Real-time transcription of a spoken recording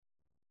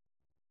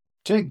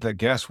Take the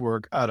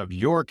guesswork out of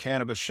your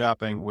cannabis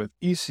shopping with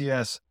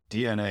ECS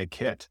DNA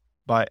Kit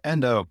by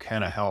Endo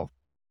Canna Health.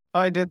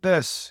 I did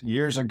this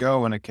years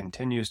ago, and it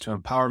continues to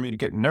empower me to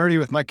get nerdy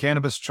with my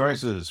cannabis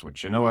choices,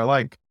 which you know I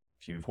like.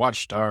 If you've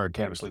watched our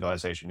Cannabis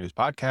Legalization News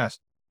podcast,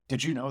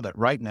 did you know that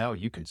right now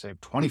you can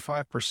save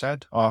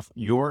 25% off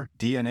your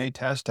DNA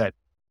test at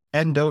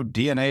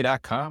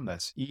endodna.com?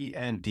 That's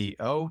ENDODNA.com,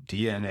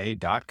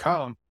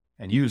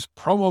 and use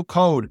promo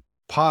code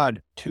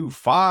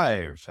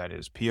POD25. That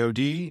is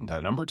POD, the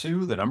number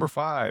 2, the number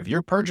 5.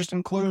 Your purchase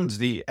includes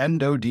the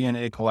Endo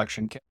DNA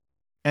Collection Kit,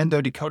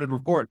 Endo Decoded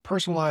Report,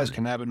 personalized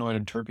cannabinoid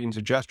and terpene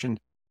suggestion,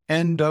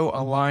 Endo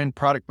Aligned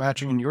product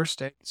matching in your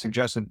state,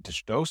 suggested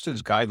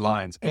dosage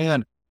guidelines,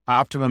 and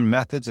optimum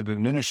methods of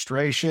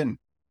administration.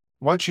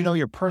 Once you know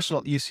your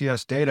personal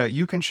ECS data,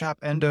 you can shop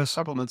Endo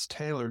supplements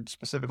tailored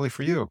specifically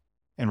for you.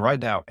 And right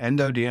now,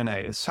 Endo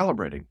DNA is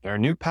celebrating their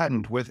new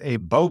patent with a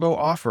BOGO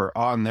offer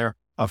on their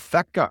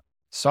Affeca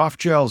soft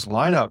gels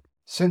lineup.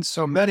 Since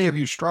so many of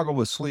you struggle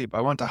with sleep,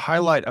 I want to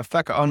highlight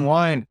Affeca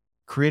Unwind,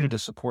 created to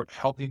support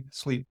healthy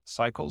sleep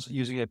cycles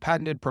using a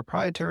patented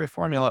proprietary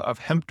formula of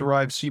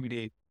hemp-derived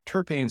CBD,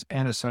 terpenes,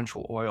 and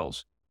essential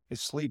oils. If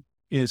sleep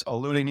is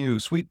eluding you,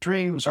 sweet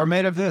dreams are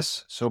made of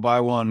this. So buy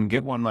one,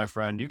 get one, my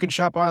friend. You can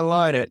shop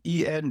online at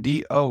endodna.com.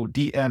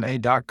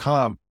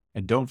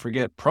 And don't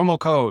forget promo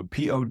code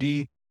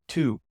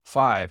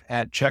POD25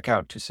 at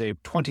checkout to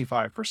save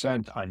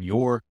 25% on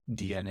your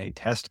DNA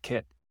test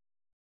kit.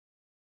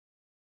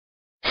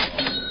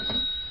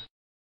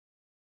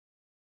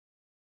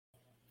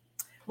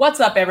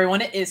 What's up,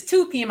 everyone? It is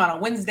 2 p.m. on a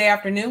Wednesday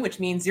afternoon,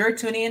 which means you're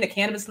tuning in to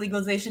Cannabis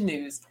Legalization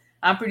News.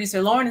 I'm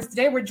producer Lauren, and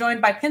today we're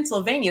joined by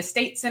Pennsylvania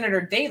State Senator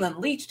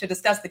Dalen Leach to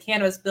discuss the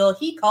cannabis bill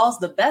he calls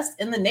the best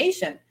in the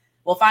nation.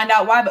 We'll find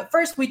out why, but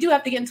first we do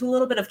have to get into a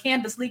little bit of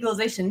cannabis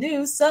legalization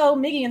news. So,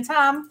 Miggy and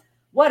Tom,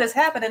 what is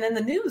happening in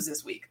the news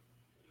this week?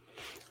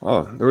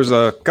 Oh, there was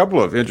a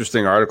couple of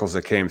interesting articles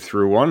that came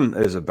through. One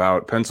is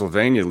about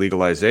Pennsylvania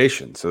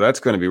legalization. So that's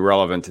going to be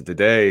relevant to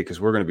today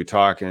because we're going to be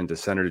talking to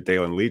Senator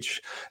Dalen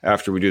Leach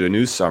after we do the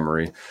news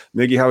summary.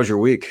 Miggy, how was your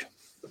week?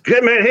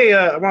 Good, man. Hey,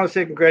 I want to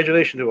say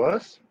congratulations to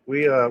us.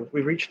 We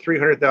reached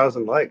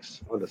 300,000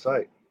 likes on the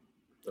site.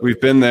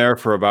 We've been there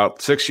for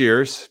about 6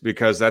 years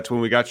because that's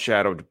when we got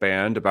shadow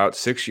banned about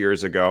 6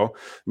 years ago.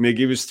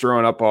 Miggy was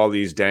throwing up all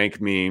these dank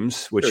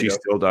memes, which he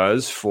still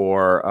does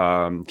for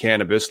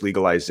cannabis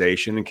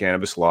legalization and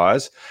cannabis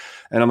laws.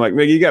 And I'm like,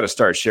 Miggy, you got to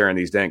start sharing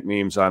these dank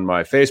memes on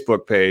my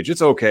Facebook page.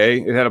 It's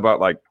okay. It had about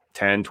like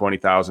 10,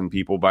 20,000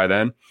 people by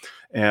then.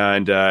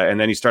 And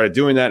then he started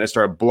doing that and it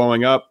started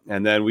blowing up.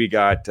 And then we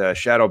got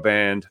shadow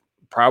banned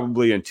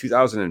probably in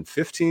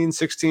 2015,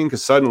 16,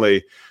 because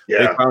suddenly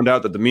they found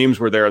out that the memes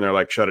were there and they're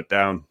like, shut it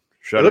down.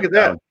 Look at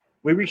that.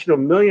 We reached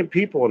 1 million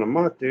people in a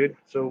month, dude.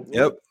 So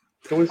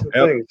doing some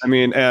things. I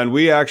mean, and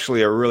we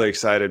actually are really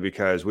excited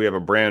because we have a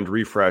brand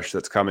refresh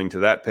that's coming to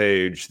that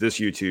page, this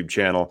YouTube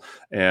channel,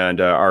 and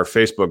our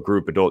Facebook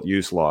group, Adult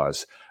Use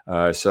Laws.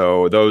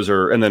 So those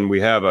are, and then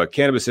we have a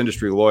cannabis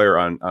industry lawyer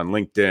on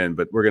LinkedIn,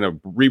 but we're going to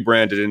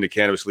rebrand it into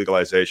Cannabis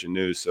Legalization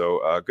News.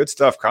 So good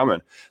stuff coming.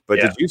 But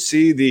did you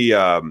see the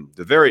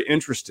very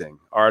interesting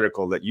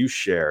article that you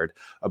shared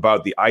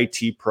about the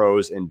IT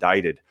pros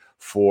indicted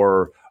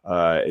for?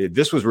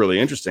 This was really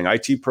interesting.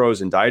 IT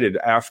pros indicted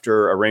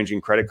after arranging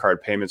credit card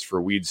payments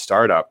for weed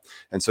startup.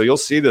 And so you'll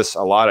see this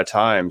a lot of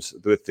times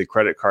with the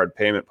credit card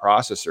payment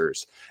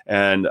processors.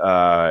 And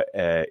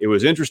it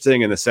was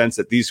interesting in the sense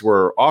that these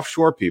were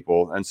offshore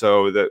people. And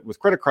so that with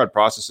credit card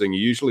processing,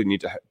 you usually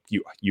need to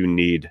you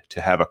need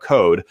to have a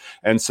code.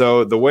 And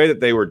so the way that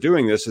they were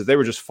doing this is they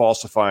were just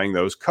falsifying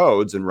those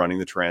codes and running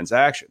the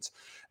transactions.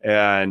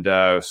 And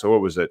so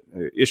what was it?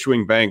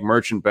 Issuing bank,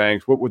 merchant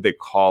banks, what would they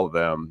call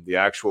them? The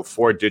actual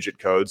 4-digit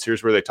codes.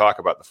 Here's where they talk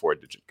about the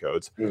 4-digit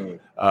codes.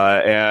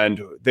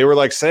 And they were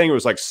like saying it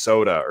was like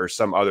soda or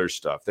some other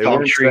stuff. They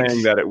weren't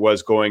saying that it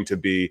was going to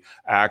be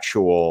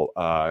actual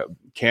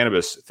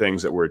cannabis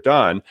things that were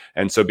done.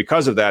 And so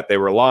because of that, they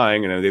were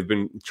lying and they've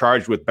been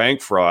charged with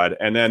bank fraud.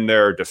 And then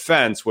their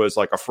defense was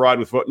like a fraud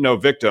with no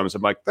victims.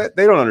 I'm like, they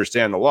don't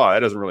understand the law. That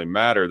doesn't really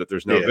matter that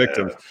there's no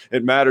victims.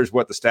 It matters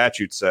what the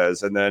statute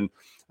says. And then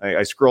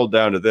I scrolled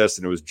down to this,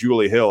 and it was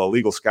Julie Hill, a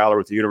legal scholar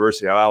with the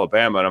University of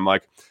Alabama, and I'm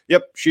like,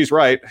 "Yep, she's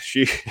right.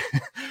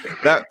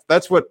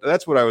 That's what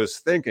I was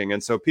thinking."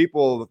 And so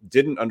people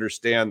didn't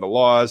understand the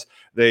laws.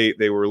 They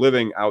were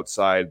living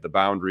outside the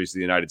boundaries of the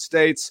United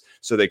States,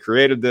 so they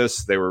created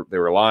this. They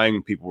were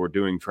lying. People were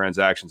doing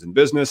transactions in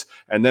business,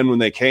 and then when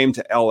they came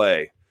to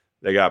L.A.,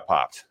 they got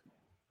popped.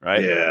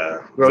 Right?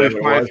 Yeah. Well, he's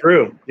flying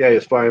through. Yeah,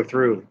 he's flying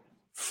through.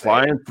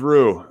 Flying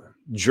through.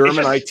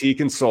 German IT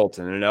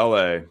consultant in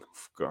L.A.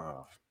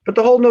 God. But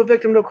the whole no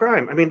victim, no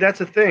crime. I mean, that's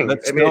a thing.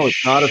 It's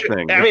not a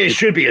thing. I mean, it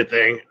should be a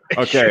thing.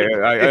 Okay,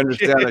 I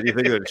understand that you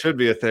think that it should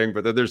be a thing,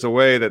 but there's a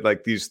way that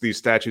like these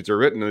statutes are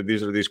written, and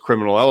these are these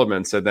criminal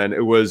elements, and then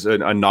it was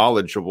a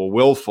knowledgeable,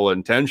 willful,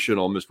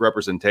 intentional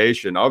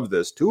misrepresentation of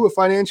this to a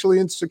financially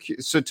insecure,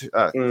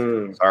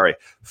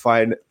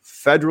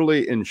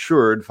 federally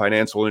insured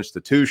financial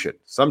institution.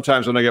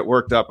 Sometimes when I get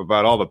worked up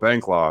about all the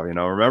bank law,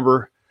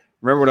 remember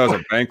when I was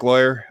a bank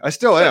lawyer? I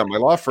still am. My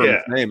law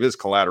firm's name is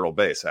Collateral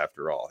Base,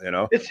 after all.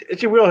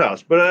 It's your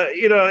wheelhouse, but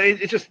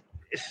it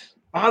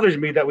bothers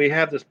me that we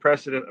have this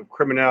precedent of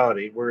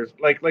criminality. Whereas,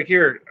 like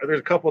here, there's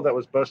a couple that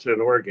was busted in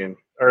Oregon,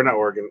 or not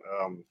Oregon,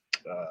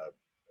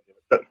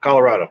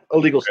 Colorado, a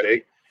legal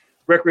state,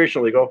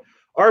 recreational legal.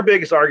 Our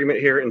biggest argument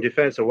here in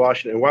defense of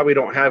Washington, and why we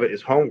don't have it,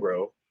 is home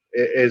grow.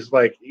 Is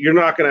like, you're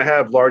not going to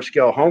have large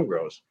scale home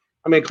grows.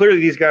 I mean, clearly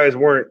these guys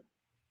weren't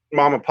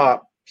mom and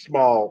pop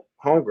small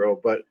home grow,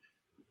 but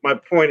my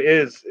point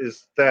is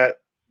that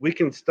we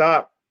can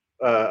stop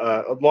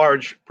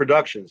large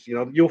productions.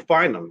 You'll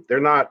find them. They're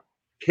not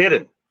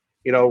hidden.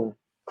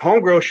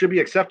 Home grow should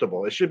be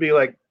acceptable. It should be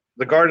like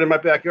the garden in my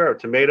backyard,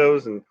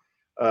 tomatoes and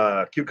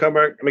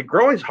cucumber. I mean,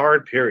 growing's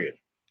hard, period.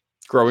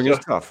 Growing is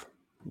tough.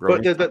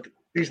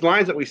 These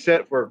lines that we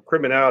set for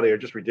criminality are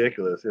just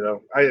ridiculous.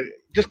 I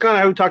just kind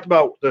of, we talked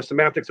about the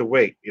semantics of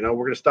weight. We're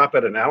going to stop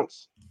at an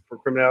ounce for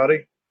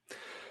criminality.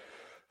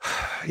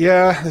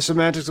 Yeah, the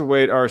semantics of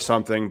weight are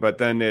something, but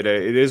then it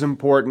is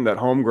important that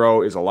home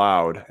grow is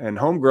allowed. And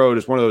home grow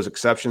is one of those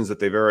exceptions that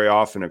they very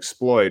often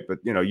exploit, but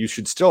you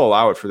should still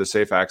allow it for the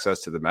safe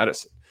access to the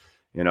medicine,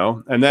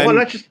 and then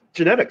not just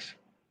genetics.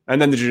 And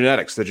then the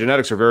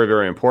genetics are very,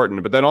 very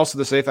important, but then also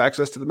the safe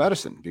access to the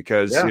medicine,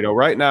 because,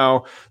 right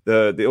now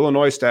the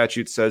Illinois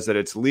statute says that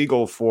it's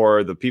legal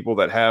for the people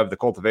that have the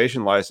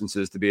cultivation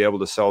licenses to be able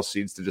to sell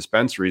seeds to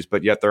dispensaries,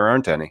 but yet there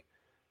aren't any.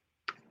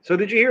 So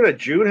did you hear that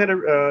June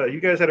you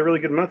guys had a really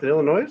good month in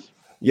Illinois?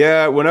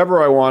 Yeah.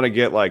 Whenever I want to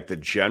get like the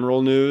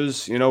general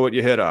news, you know what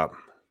you hit up?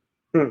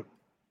 You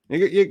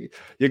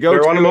go to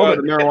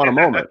the marijuana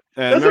moment.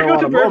 And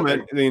marijuana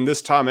moment, I mean,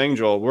 this Tom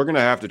Angel, we're going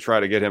to have to try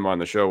to get him on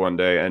the show one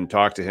day and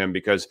talk to him,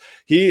 because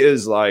he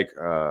is like,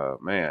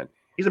 man,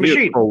 he's a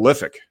machine.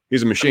 Prolific.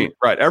 He's a machine.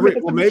 Right.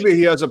 Maybe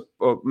he has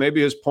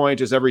maybe his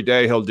point is every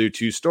day he'll do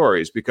 2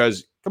 stories,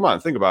 because come on,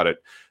 think about it.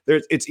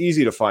 It's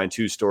easy to find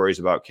 2 stories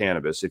about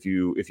cannabis if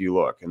you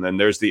look. And then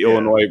there's the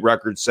Illinois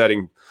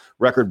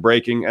record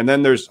breaking. And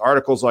then there's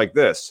articles like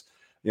this,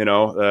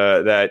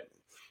 that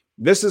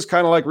this is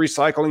kind of like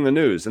recycling the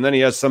news. And then he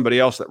has somebody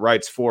else that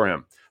writes for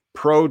him.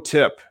 Pro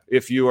tip: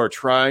 if you are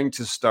trying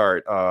to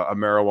start a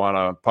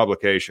marijuana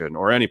publication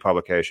or any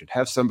publication,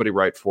 have somebody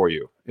write for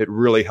you. It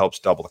really helps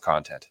double the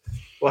content.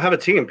 Well, have a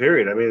team,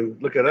 period. I mean,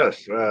 look at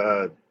us.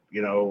 I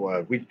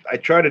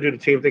try to do the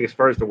team thing as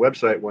far as the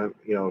website went,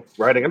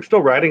 writing. I'm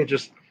still writing,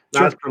 just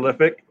not as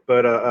prolific,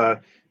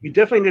 but you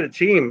definitely need a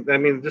team. I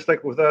mean, just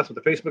like with us,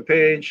 with the Facebook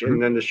page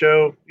and then the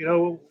show,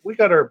 we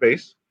got our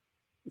base.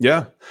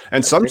 Yeah.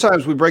 And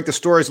sometimes we break the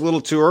stories a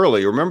little too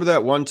early. Remember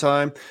that one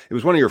time? It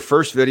was one of your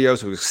first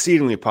videos. It was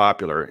exceedingly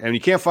popular. And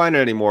you can't find it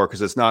anymore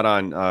because it's not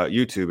on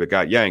YouTube. It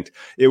got yanked.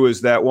 It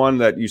was that one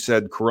that you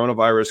said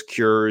cannabis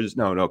cures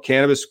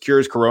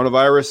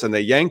coronavirus. And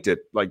they yanked it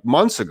like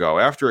months ago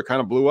after it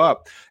kind of blew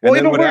up. And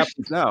then what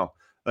happens now?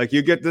 Like,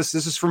 you get this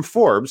is from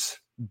Forbes,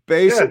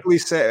 basically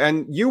say,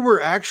 and you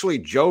were actually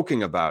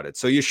joking about it.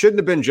 So you shouldn't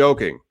have been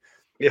joking.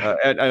 Yeah.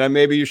 And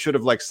maybe you should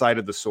have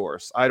cited the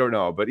source. I don't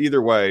know. But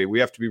either way, we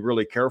have to be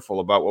really careful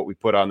about what we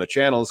put on the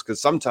channels,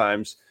 because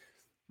sometimes,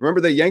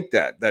 remember, they yanked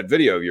that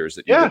video of yours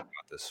that you did about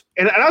this.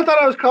 And I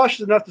thought I was cautious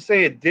enough to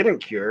say it didn't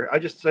cure. I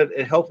just said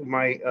it helped with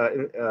my,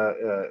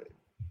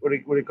 what do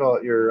you call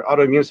it? Your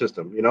autoimmune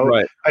system.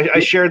 Right.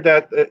 I shared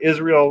that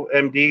Israel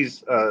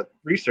MD's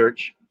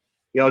research,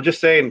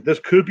 just saying this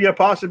could be a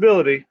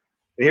possibility.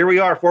 And here we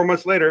are 4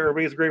 months later,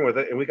 everybody's agreeing with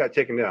it, and we got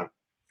taken down.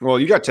 Well,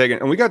 we got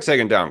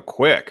taken down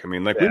quick. I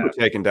mean, we were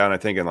taken down, I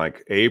think, in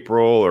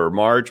April or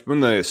March, when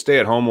the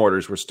stay-at-home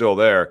orders were still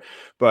there.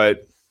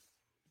 But,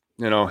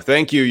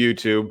 thank you,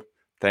 YouTube.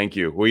 Thank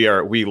you.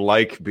 We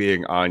like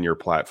being on your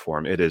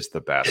platform. It is the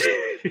best.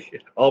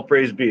 All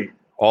praise be.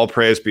 All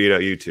praise be to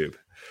YouTube.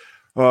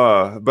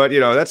 But,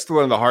 that's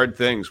one of the hard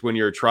things when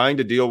you're trying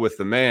to deal with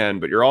the man,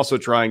 but you're also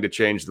trying to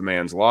change the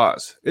man's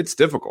laws. It's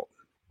difficult.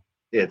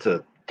 It's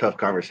a tough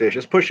conversation.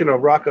 It's pushing a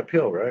rock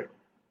uphill, right?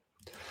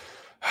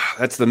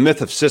 That's the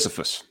myth of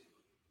Sisyphus.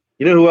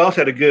 You know who else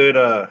had a good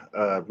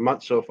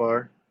month so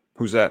far?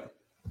 Who's that?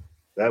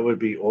 That would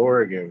be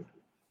Oregon.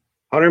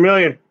 100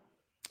 million.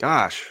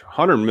 Gosh,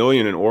 100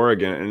 million in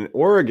Oregon. And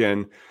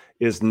Oregon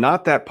is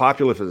not that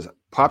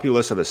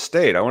populous of a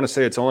state. I want to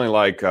say it's only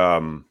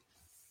 4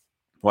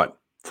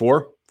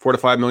 to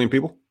 5 million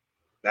people?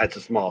 That's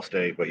a small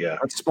state, but yeah.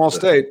 That's a small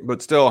state,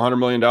 but still $100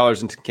 million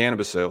into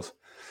cannabis sales.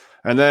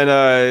 And then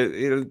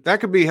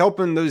that could be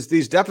helping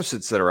these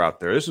deficits that are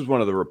out there. This is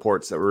one of the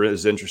reports that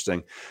is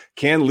interesting.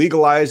 Can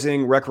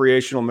legalizing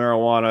recreational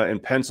marijuana in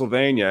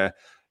Pennsylvania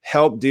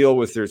help deal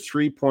with their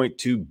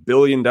 $3.2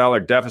 billion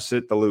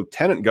deficit? The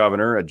lieutenant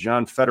governor,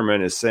 John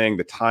Fetterman, is saying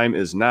the time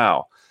is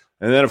now.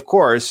 And then, of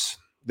course,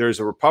 there's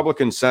a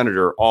Republican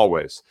senator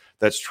always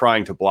that's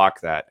trying to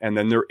block that. And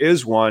then there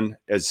is one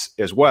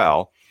as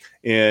well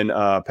in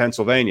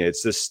Pennsylvania.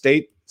 It's the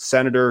state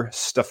senator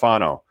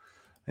Stefano.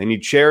 And he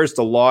chairs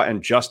the Law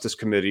and Justice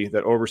Committee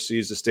that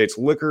oversees the state's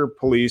liquor,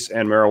 police,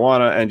 and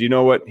marijuana. And you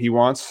know what he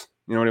wants?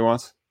 You know what he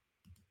wants?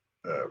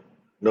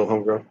 No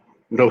homegrown.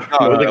 No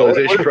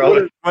legalization,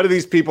 probably. What do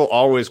these people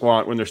always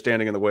want when they're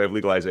standing in the way of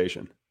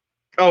legalization?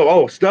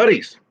 Oh,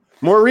 studies.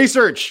 More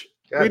research.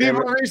 God We need damn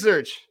it. more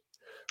research.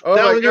 Oh,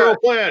 1,000-year-old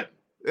plan.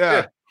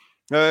 Yeah.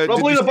 Don't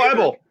believe the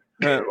Bible.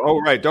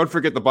 Right. Don't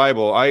forget the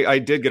Bible. I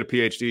did get a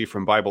PhD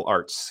from Bible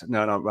Arts.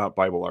 No, not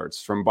Bible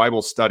Arts. From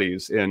Bible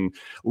Studies in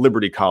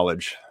Liberty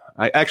College.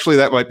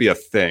 That might be a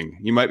thing.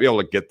 You might be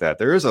able to get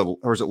that. Or is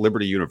it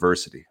Liberty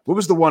University? What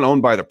was the one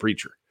owned by the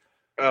preacher?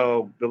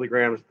 Oh, Billy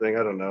Graham's thing.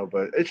 I don't know,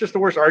 but it's just the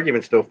worst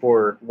argument still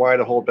for why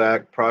to hold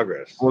back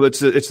progress. Well, it's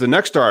the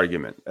next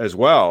argument as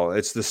well.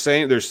 It's the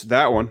same. There's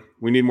that one.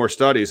 We need more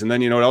studies, and then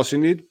you know what else you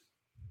need?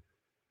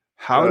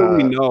 How do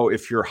we know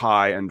if you're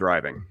high and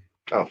driving?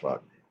 Oh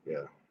fuck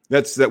yeah.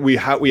 We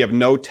have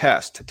no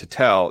test to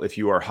tell if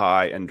you are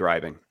high and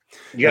driving.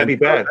 You gotta be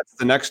bad. That's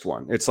the next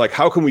one. It's like,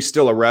 how can we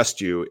still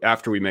arrest you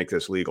after we make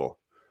this legal?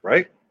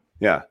 Right?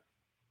 Yeah.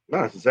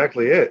 No, that's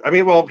exactly it. I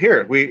mean, well,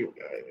 here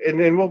and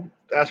then we'll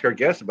ask our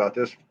guests about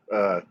this.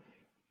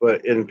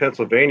 But in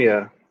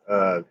Pennsylvania,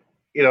 I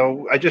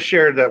just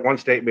shared that one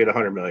state made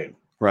 100 million.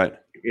 Right.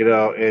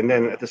 And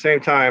then at the same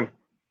time,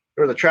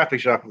 there was a traffic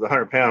stop with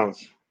 100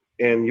 pounds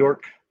in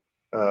York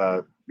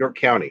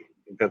County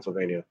in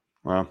Pennsylvania.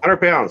 Wow. 100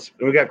 pounds.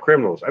 And we got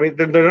criminals. I mean,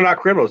 they're not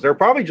criminals. They're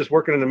probably just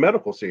working in the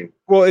medical scene.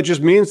 Well, it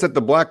just means that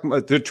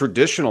the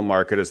traditional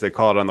market, as they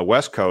call it on the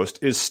West Coast,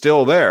 is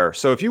still there.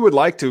 So if you would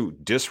like to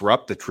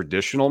disrupt the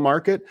traditional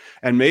market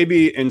and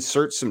maybe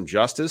insert some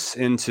justice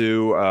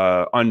into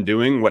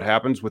undoing what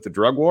happens with the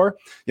drug war,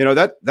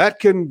 that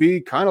can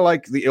be kind of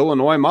like the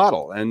Illinois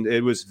model. And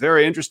it was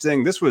very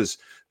interesting. This was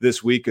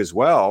this week as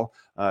well.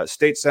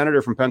 State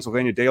Senator from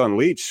Pennsylvania, Dalen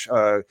Leach,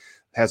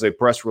 has a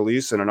press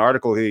release and an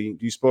article.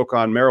 He spoke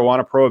on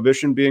marijuana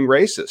prohibition being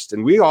racist.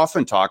 And we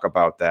often talk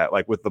about that,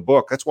 like with the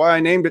book. That's why I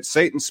named it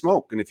Satan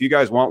Smoke. And if you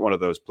guys want one of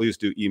those, please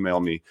do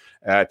email me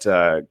at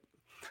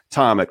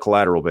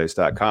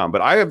tom@collateralbase.com.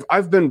 But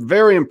I've been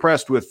very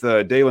impressed with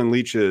Dalen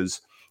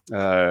Leach's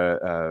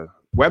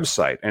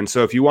website. And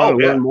so if you want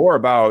to learn more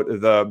about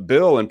the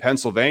bill in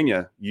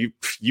Pennsylvania,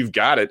 you've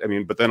got it. I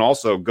mean, but then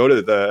also go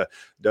to the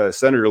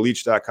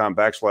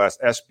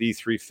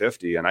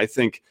senatorleach.com/SB350. And I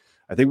think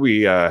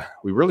we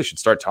really should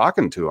start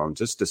talking to him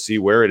just to see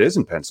where it is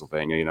in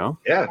Pennsylvania,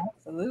 Yeah,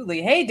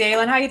 absolutely. Hey,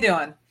 Dalen, how you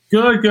doing?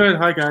 Good.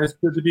 Hi, guys.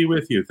 Good to be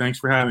with you. Thanks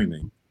for having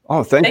me.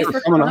 Oh, thanks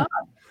for coming on.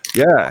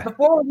 Yeah.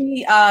 Before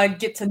we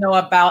get to know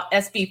about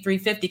SB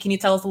 350, can you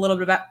tell us a little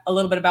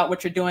bit about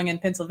what you're doing in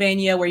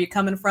Pennsylvania, where you're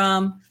coming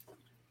from?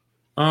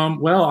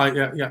 Well, I've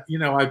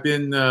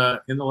been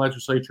in the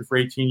legislature for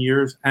 18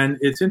 years, and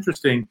it's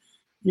interesting.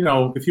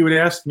 If you had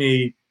asked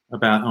me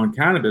on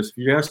cannabis, if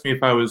you asked me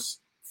if I was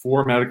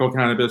for medical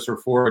cannabis or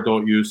for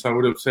adult use, I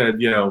would have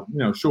said,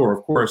 sure,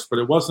 of course. But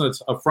it wasn't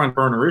a front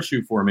burner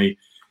issue for me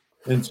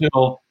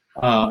until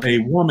a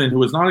woman who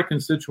was not a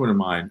constituent of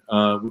mine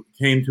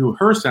came to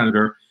her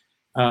senator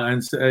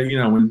and said,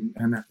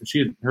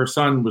 her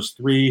son was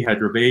 3, had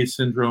Dravet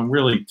syndrome,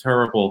 really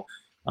terrible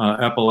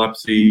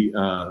epilepsy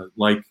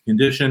like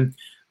condition,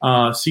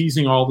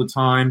 seizing all the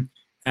time.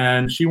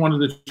 And she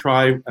wanted to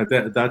try at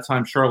that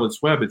time.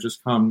 Charlotte's Web had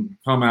just come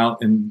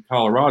out in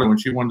Colorado, and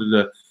she wanted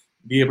to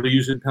be able to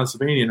use it in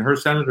Pennsylvania. And her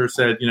senator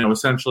said,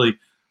 essentially,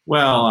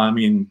 well, I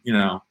mean,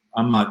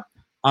 I'm not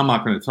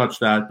going to touch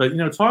that. But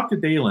talk to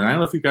Dalen. I don't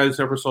know if you guys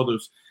ever saw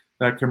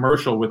that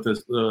commercial with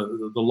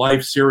the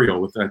Life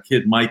cereal with that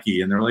kid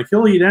Mikey, and they're like,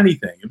 he'll eat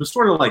anything. It was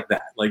sort of like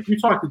that. Like, you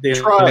talk to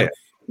Dalen, try it.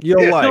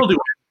 You'll like. He'll do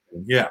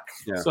anything. Yeah.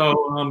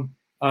 So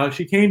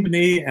she came to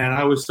me, and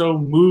I was so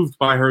moved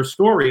by her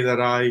story that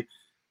I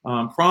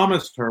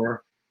promised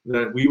her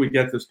that we would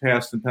get this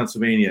passed in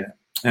Pennsylvania.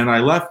 And I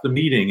left the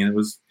meeting, and it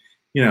was,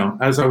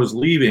 as I was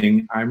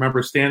leaving, I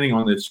remember standing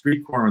on the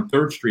street corner on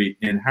 3rd Street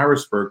in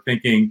Harrisburg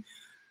thinking,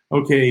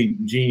 okay,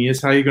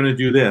 genius, how are you going to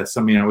do this?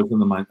 I mean, I was in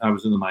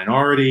the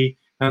minority.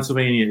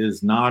 Pennsylvania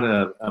is not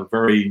a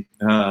very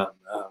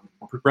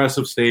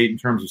progressive state in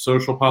terms of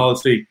social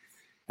policy.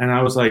 And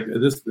I was like,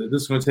 this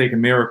is going to take a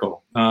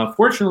miracle.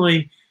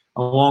 Fortunately,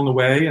 along the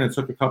way, and it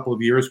took a couple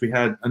of years, we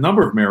had a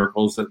number of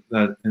miracles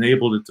that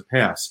enabled it to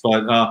pass.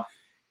 But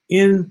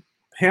in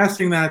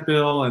passing that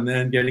bill and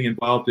then getting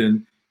involved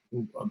in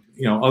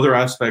other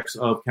aspects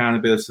of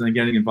cannabis and then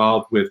getting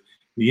involved with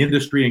the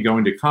industry and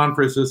going to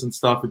conferences and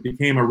stuff, it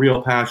became a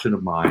real passion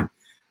of mine.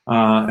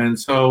 And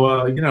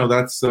so,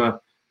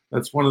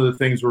 that's one of the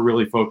things we're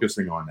really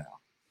focusing on now.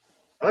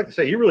 I like to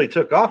say you really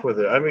took off with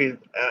it. I mean,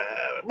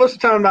 most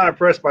of the time I'm not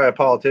impressed by a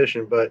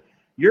politician, but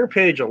your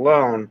page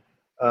alone,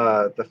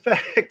 the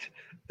fact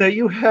that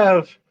you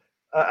have,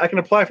 I can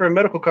apply for a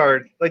medical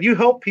card, like you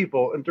help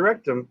people and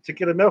direct them to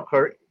get a medical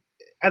card,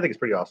 I think it's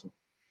pretty awesome.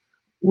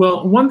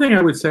 Well, one thing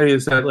I would say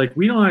is that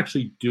we don't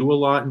actually do a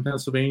lot in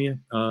Pennsylvania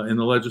in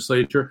the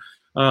legislature.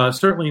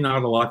 Certainly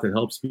not a lot that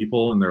helps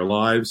people in their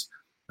lives.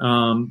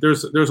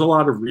 There's a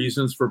lot of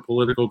reasons for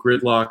political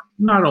gridlock,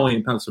 not only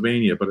in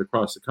Pennsylvania but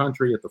across the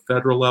country at the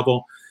federal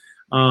level.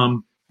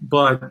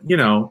 But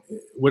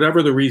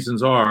whatever the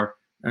reasons are,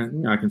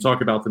 and I can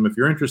talk about them if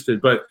you're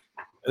interested. But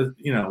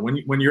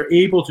when you're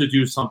able to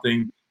do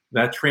something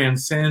that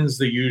transcends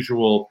the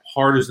usual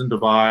partisan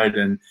divide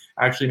and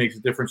actually makes a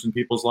difference in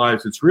people's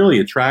lives, it's really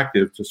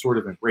attractive to sort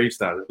of embrace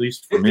that, at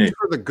least for me. It's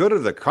for the good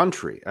of the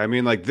country. I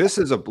mean, like, this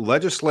is a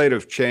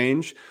legislative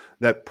change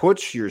that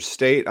puts your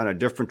state on a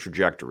different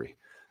trajectory.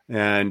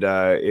 And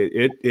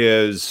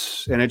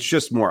it's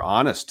just more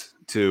honest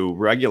to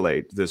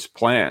regulate this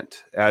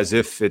plant as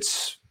if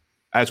it's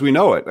as we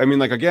know it. I mean,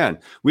 like, again,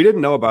 we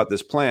didn't know about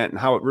this plant and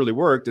how it really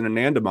worked in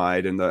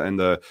anandamide and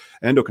the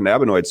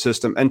endocannabinoid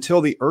system until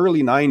the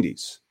early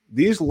 90s.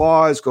 These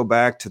laws go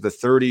back to the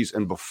 30s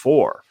and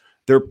before.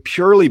 They're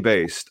purely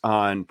based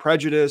on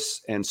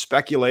prejudice and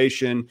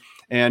speculation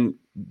and,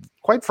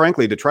 quite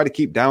frankly, to try to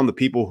keep down the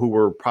people who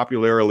were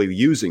popularly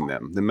using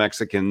them, the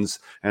Mexicans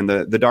and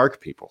the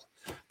dark people.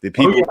 The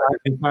people.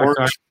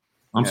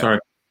 I'm sorry.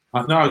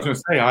 No, I was going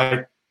to say,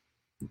 I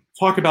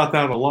talk about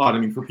that a lot. I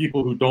mean, for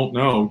people who don't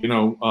know,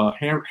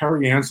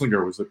 Harry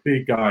Anslinger was a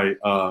big guy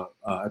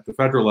at the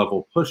federal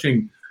level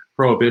pushing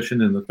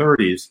prohibition in the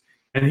 30s.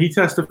 And he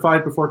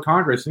testified before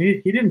Congress. And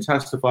he didn't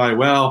testify,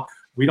 well,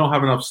 we don't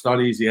have enough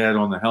studies yet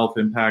on the health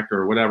impact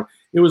or whatever.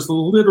 It was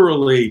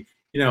literally,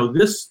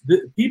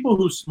 people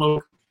who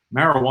smoke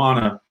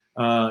marijuana,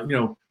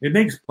 it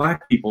makes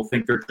black people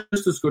think they're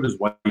just as good as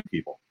white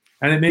people.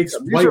 And it makes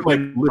white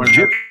people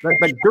legit.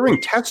 Like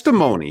during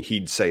testimony,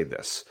 he'd say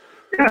this.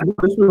 Yeah,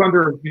 this was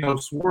under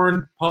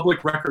sworn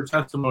public record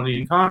testimony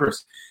in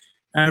Congress,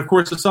 and of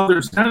course the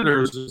Southern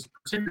senators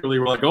particularly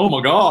were like, "Oh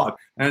my God!"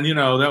 And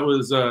that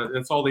was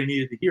that's all they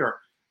needed to hear.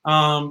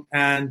 I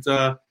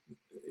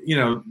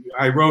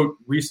wrote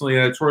recently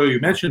an editorial you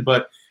mentioned,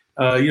 but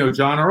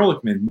John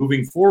Ehrlichman,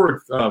 moving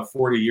forward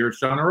 40 years,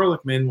 John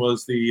Ehrlichman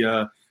was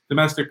the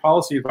domestic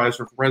policy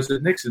advisor for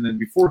President Nixon, and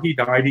before he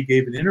died, he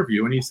gave an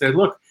interview and he said,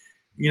 "Look,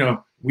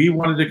 we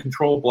wanted to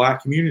control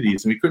black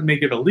communities, and we couldn't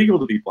make it illegal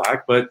to be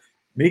black, but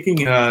making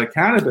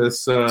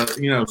cannabis,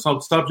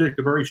 subject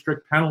to very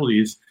strict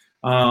penalties,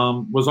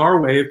 was our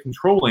way of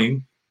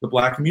controlling the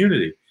black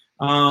community."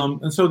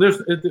 And so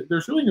there's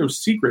really no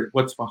secret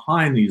what's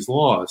behind these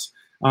laws.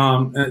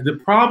 The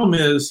problem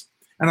is,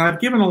 and I've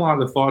given a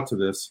lot of thought to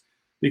this,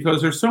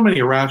 because there's so many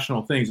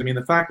irrational things. I mean,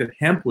 the fact that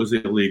hemp was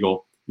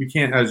illegal, you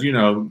can't, as you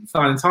know, it's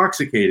not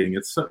intoxicating.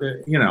 It's,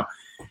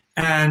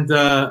 and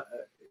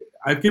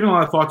I've given a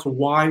lot of thought to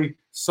why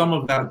some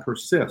of that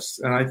persists.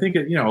 And I think,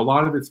 a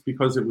lot of it's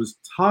because it was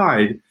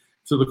tied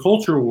to the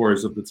culture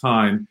wars of the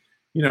time.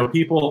 A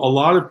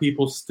lot of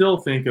people still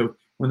think of,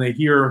 when they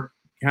hear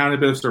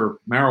cannabis or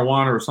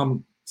marijuana or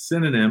some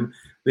synonym,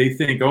 they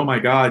think, oh my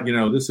God,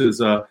 this is,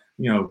 the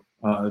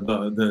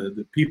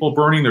people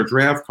burning their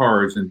draft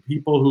cards and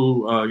people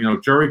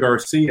who, Jerry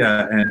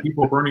Garcia and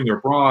people burning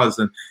their bras.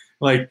 And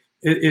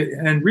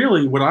and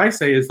really what I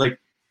say is, like,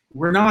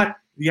 we're not,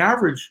 the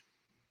average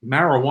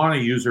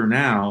marijuana user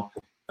now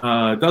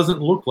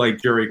doesn't look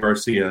like Jerry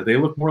Garcia. They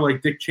look more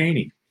like Dick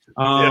Cheney.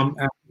 And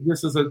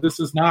this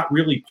is not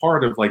really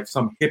part of like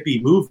some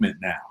hippie movement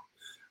now.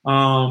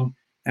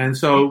 And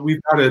so we've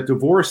got to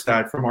divorce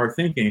that from our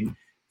thinking.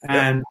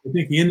 And I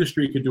think the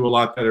industry could do a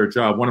lot better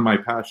job. One of my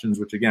passions,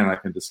 which again I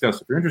can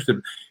discuss if you're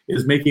interested,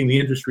 is making the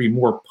industry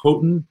more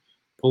potent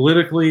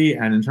politically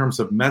and in terms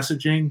of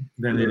messaging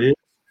than it is.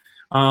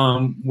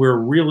 We're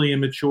really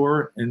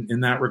immature in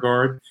that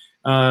regard.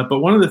 But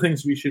one of the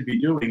things we should be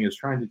doing is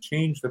trying to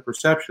change the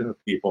perception of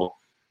people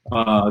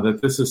that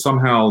this is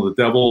somehow the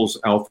devil's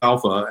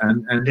alfalfa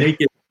and make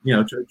it,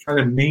 try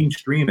to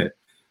mainstream it.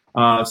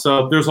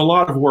 So there's a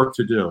lot of work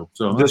to do.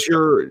 So does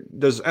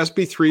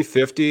SB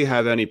 350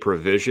 have any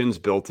provisions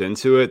built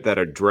into it that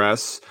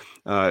address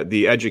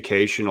the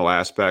educational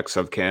aspects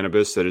of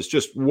cannabis that is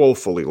just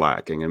woefully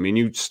lacking? I mean,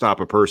 you stop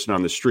a person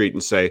on the street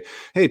and say,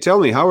 "Hey, tell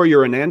me, how are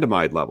your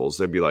anandamide levels?"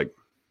 They'd be like,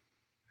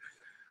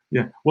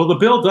 yeah. Well, the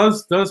bill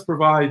does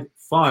provide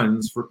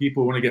funds for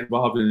people who want to get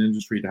involved in the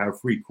industry to have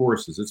free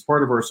courses. It's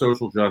part of our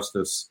social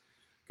justice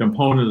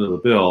component of the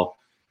bill.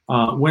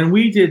 When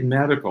we did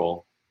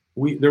medical,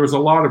 there was a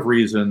lot of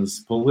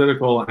reasons,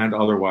 political and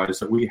otherwise,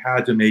 that we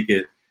had to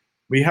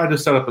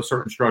set up a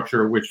certain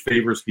structure which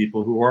favors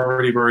people who are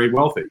already very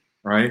wealthy,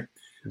 right?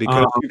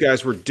 Because you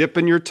guys were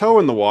dipping your toe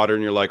in the water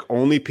and you're like,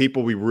 only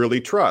people we really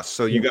trust.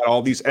 So you got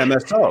all these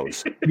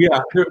MSOs.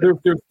 Yeah,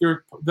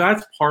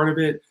 that's part of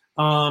it.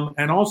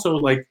 And also,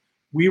 like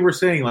we were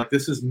saying, like,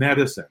 this is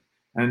medicine,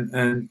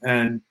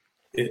 and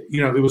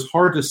it was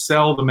hard to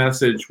sell the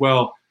message.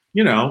 Well,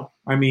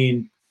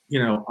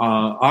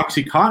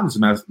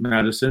 OxyContin's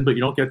medicine, but you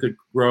don't get to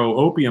grow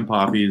opium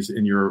poppies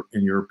in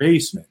your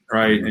basement,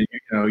 right?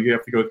 Mm-hmm. And you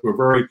have to go through a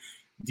very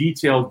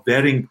detailed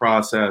vetting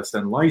process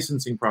and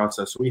licensing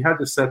process. So we had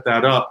to set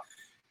that up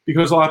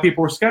because a lot of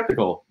people were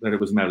skeptical that it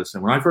was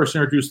medicine. When I first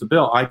introduced the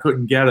bill, I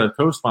couldn't get a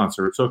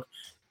co-sponsor. It took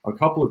a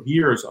couple of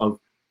years of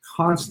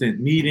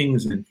constant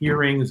meetings and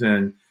hearings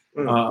and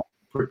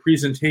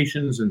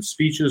presentations and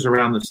speeches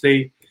around the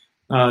state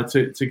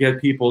to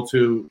get people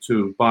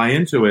to buy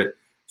into it.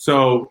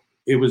 So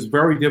it was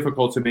very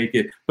difficult to make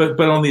it. But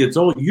on the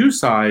adult use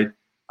side,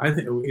 I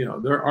think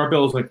our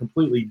bill is in a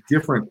completely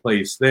different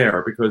place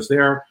there because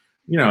there,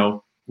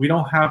 we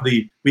don't have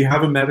we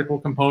have a medical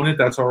component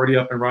that's already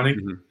up and running.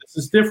 Mm-hmm. This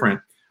is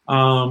different.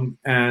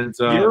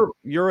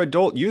 Your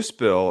adult use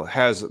bill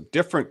has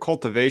different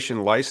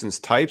cultivation license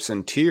types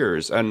and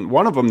tiers, and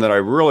one of them that I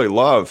really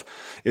love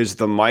is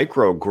the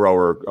micro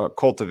grower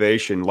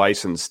cultivation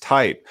license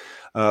type.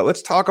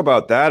 Let's talk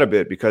about that a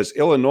bit, because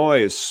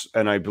Illinois is,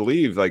 and I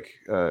believe, like,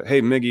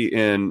 hey, Miggy,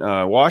 in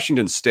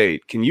Washington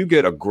State, can you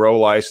get a grow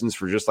license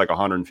for just like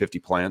 150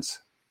 plants?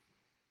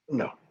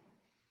 No.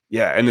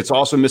 Yeah, and it's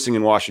also missing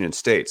in Washington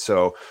State.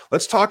 So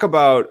let's talk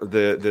about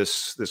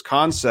this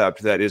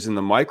concept that is in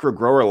the micro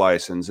grower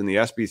license in the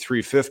SB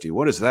 350.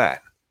 What is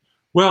that?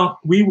 Well,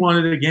 we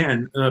wanted,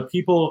 again,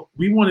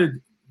 we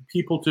wanted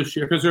people to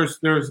share, because there's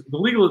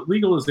the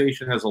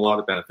legalization has a lot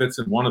of benefits,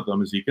 and one of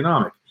them is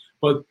economic.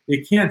 But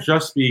it can't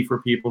just be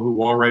for people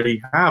who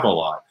already have a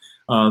lot.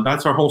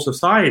 That's our whole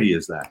society,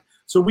 is that.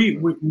 So we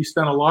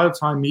spent a lot of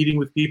time meeting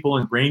with people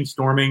and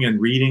brainstorming and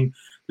reading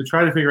to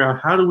try to figure out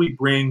how do we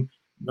bring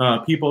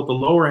people at the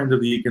lower end of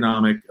the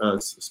economic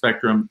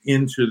spectrum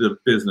into the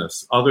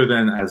business, other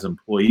than as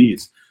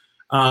employees.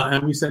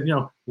 And we said,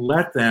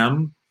 let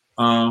them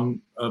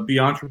be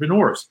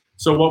entrepreneurs.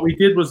 So what we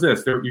did was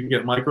this: you can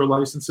get micro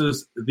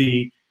licenses.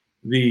 The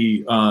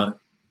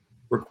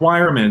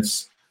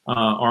requirements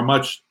are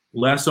much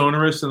less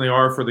onerous than they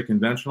are for the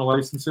conventional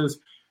licenses.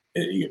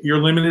 You're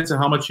limited to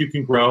how much you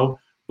can grow,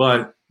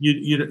 but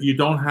you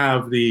don't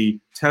have the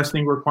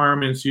testing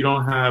requirements. You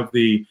don't have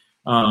the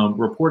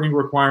reporting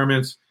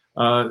requirements,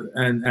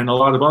 and a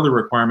lot of other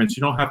requirements.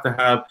 You don't have to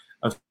have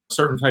a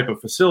certain type of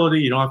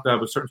facility. You don't have to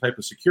have a certain type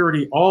of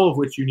security, all of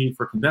which you need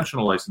for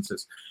conventional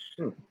licenses.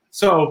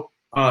 So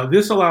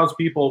this allows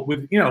people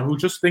who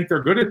just think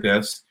they're good at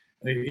this,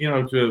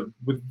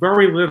 with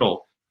very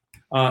little.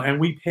 And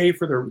we pay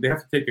for they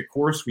have to take a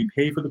course. We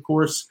pay for the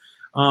course,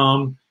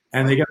 and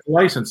they get the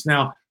license.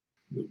 Now,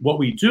 what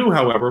we do,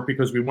 however,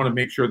 because we want to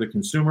make sure the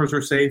consumers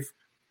are safe,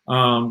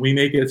 we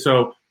make it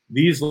so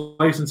these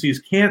licensees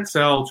can't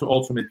sell to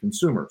ultimate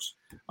consumers.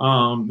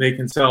 They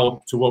can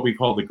sell to what we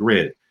call the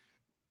grid.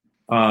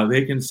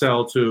 They can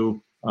sell to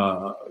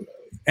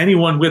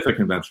anyone with a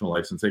conventional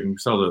license. They can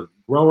sell to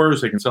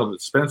growers. They can sell to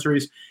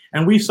dispensaries.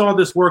 And we saw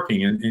this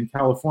working in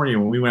California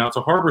when we went out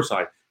to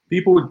Harborside.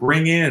 People would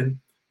bring in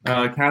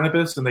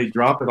cannabis and they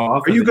drop it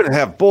off. Are you going to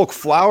have bulk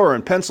flower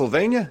in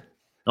Pennsylvania?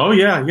 Oh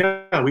yeah.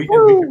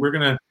 We're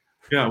going to.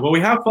 Yeah, well, we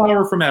have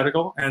flower for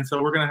medical, and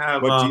so we're going to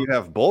have. But do you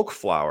have bulk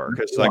flower?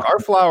 Because like our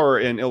flower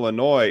in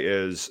Illinois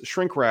is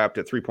shrink wrapped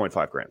at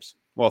 3.5 grams.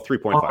 Well,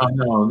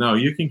 3.5. No,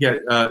 you can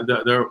get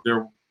there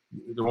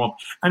won't.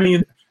 I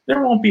mean,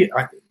 there won't be.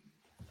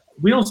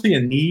 We don't see a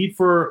need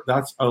for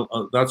that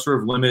sort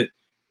of limit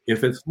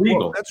if it's legal.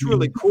 Well, that's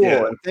really cool,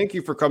 and thank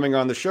you for coming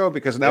on the show,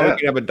 because now we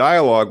can have a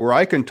dialogue where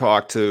I can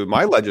talk to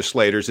my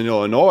legislators in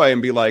Illinois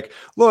and be like,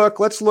 look,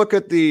 let's look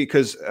at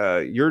because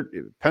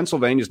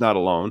Pennsylvania's not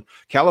alone.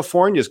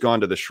 California's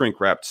gone to the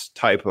shrink wrapped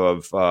type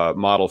of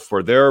model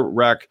for their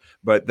rec,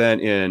 but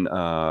then in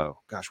where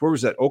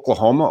was that?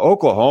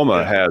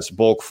 Oklahoma has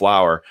bulk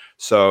flower.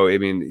 So I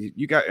mean,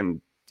 you got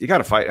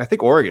to fight. I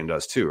think Oregon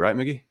does too, right,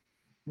 Miggy?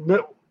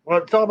 No,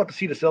 well, it's all about the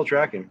seed to sale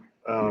tracking.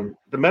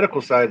 The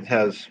medical side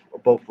has a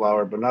bulk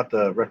flower, but not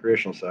the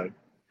recreational side.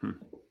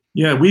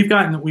 Yeah, we've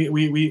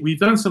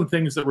done some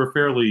things that were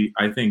fairly,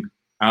 I think,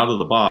 out of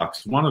the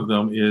box. One of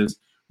them is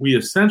we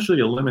essentially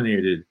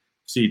eliminated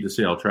seed to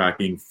sale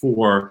tracking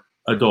for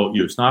adult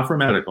use, not for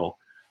medical.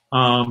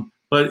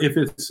 But if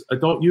it's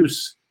adult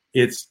use,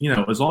 it's,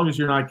 as long as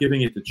you're not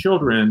giving it to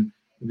children,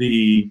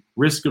 the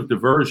risk of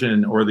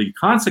diversion or the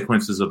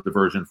consequences of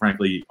diversion,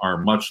 frankly, are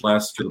much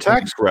less. The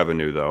tax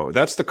revenue, though,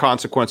 that's the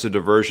consequence of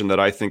diversion that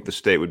I think the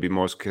state would be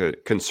most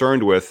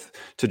concerned with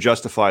to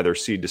justify their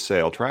seed to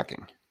sale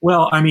tracking.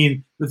 Well, I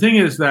mean, the thing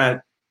is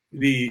that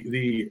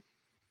once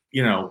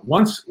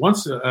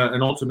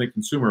an ultimate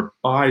consumer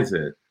buys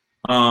it,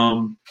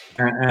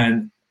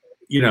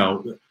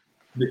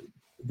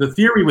 the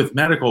theory with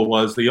medical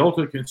was the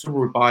ultimate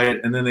consumer would buy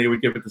it and then they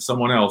would give it to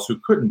someone else who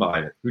couldn't buy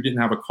it, who didn't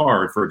have a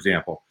card, for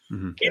example.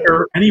 Mm-hmm.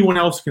 Here, anyone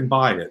else can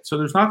buy it. So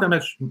there's not that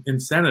much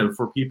incentive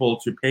for people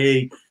to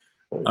pay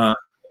a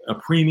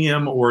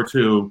premium or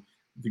to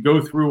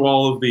go through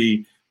all of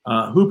the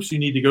hoops you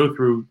need to go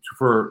through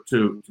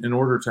in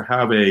order to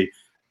have a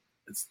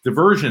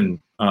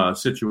diversion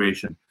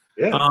situation.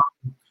 Yeah.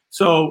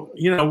 So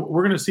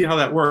we're going to see how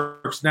that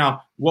works.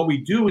 Now, what we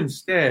do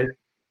instead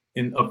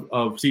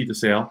of seed to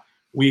sale,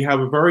 we have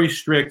a very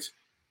strict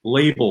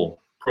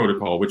label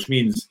protocol, which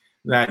means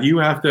that you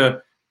have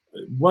to,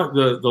 what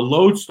the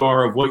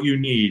lodestar of what you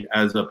need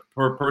as a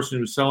person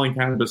who's selling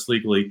cannabis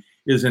legally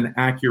is an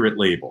accurate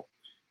label.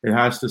 It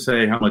has to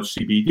say how much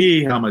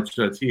CBD, how much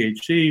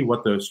THC,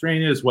 what the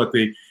strain is, what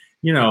the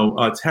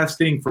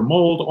testing for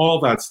mold, all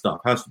that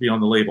stuff has to be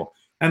on the label.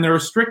 And there are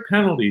strict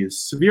penalties,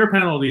 severe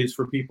penalties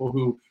for people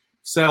who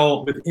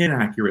sell with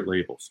inaccurate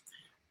labels.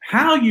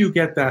 How you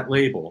get that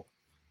label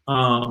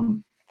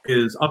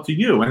is up to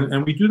you.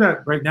 And we do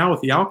that right now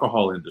with the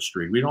alcohol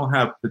industry. We don't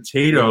have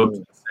potato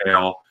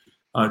sale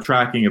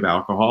tracking of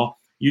alcohol.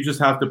 You just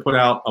have to put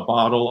out a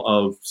bottle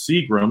of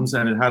Seagrams,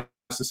 and it has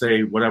to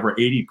say whatever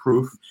 80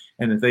 proof.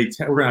 And if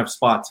we're going to have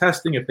spot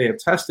testing. If they have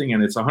testing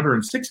and it's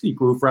 160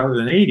 proof rather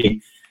than 80,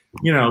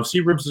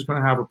 Seagrams is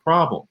going to have a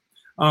problem.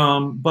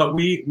 But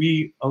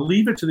we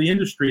leave it to the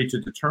industry to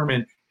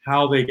determine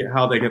how they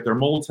get their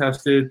mold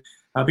tested,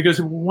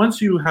 because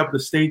once you have the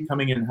state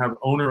coming in and have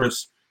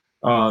onerous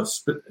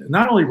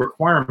not only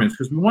requirements,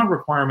 because we want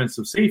requirements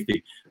of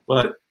safety,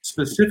 but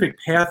specific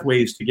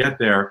pathways to get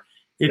there,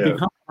 it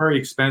becomes very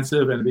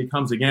expensive, and it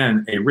becomes,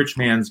 again, a rich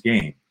man's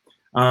game.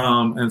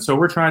 And so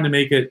we're trying to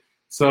make it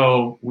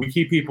so we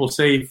keep people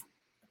safe,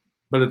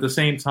 but at the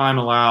same time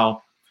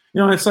allow,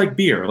 it's like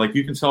beer. Like,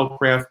 you can sell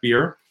craft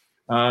beer,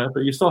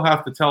 but you still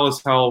have to tell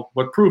us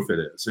what proof it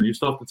is, and you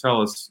still have to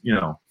tell us,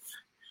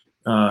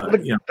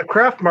 the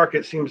craft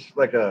market seems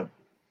like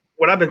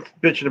what I've been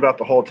bitching about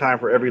the whole time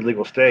for every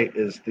legal state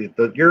is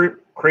you're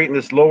creating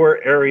this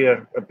lower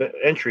area of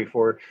entry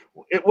for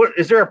it. What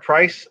is there a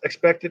price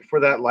expected for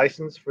that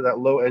license, for that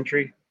low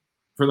entry?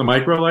 For the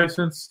micro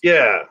license?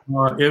 Yeah.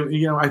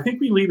 I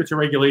think we leave it to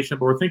regulation,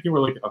 but we're thinking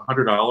we're like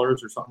 $100 or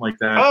something like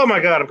that. Oh my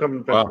God, I'm coming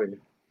to Pennsylvania.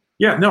 Wow.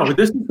 Yeah, no, but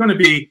this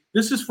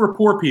is for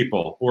poor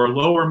people or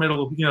lower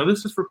middle,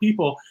 this is for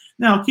people.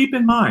 Now, keep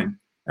in mind,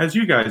 as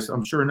you guys,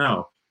 I'm sure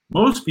know,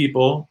 most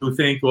people who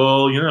think,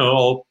 well,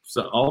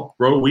 I'll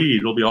grow weed,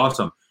 it'll be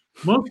awesome.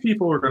 Most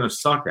people are going to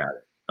suck at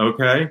it,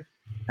 okay?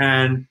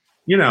 And,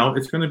 you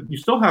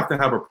still have to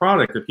have a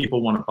product that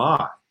people want to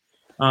buy.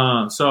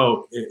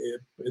 So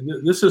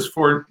this is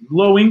for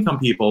low-income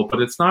people,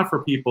 but it's not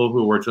for people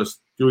who are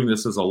just doing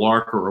this as a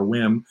lark or a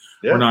whim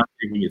or not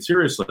taking it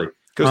seriously.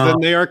 Because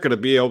then they aren't going to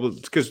be able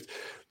to, because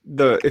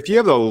if you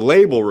have the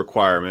label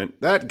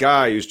requirement, that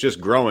guy who's just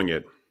growing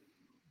it,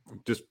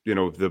 just,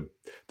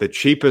 the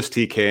cheapest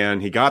he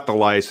can, he got the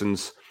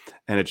license,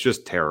 and it's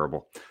just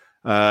terrible.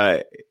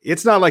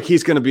 It's not like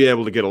he's going to be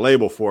able to get a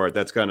label for it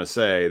that's going to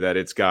say that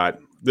it's got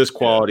this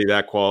quality,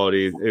 that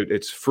quality,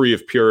 it's free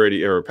of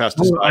purity or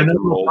pesticides.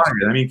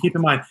 I mean, keep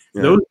in mind,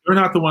 they're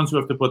not the ones who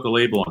have to put the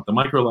label on. The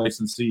micro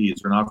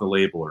licensees are not the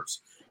labelers.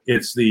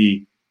 It's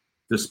the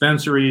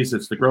dispensaries,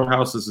 it's the grow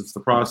houses, it's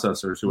the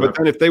processors. But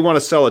then if they want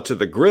to sell it to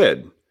the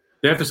grid,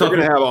 they have to sell. They're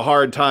going to have a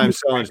hard time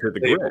selling to the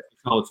grid.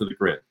 Sell it to the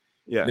grid.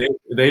 Yeah,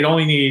 they'd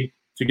only need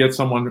to get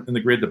someone in the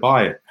grid to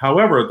buy it.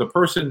 However, the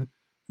person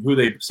who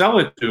they sell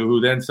it to,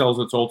 who then sells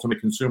it to ultimate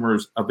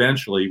consumers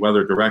eventually,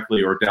 whether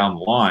directly or down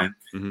the line,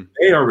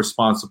 they are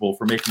responsible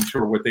for making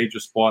sure what they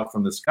just bought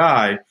from this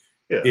guy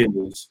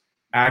is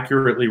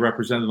accurately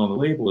represented on the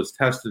label, is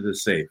tested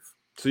as safe.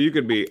 So you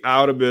could be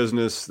out of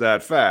business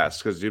that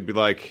fast because you'd be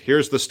like,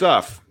 here's the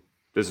stuff.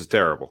 This is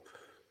terrible.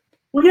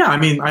 Well, yeah, I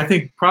mean, I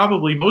think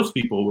probably most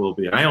people will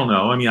be. I don't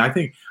know. I mean, I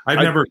think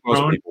never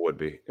most people would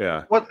be.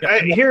 Yeah. Well,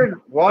 here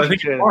in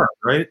Washington,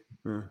 right?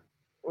 Yeah.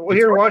 Well,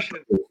 here in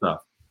Washington,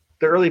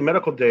 the early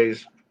medical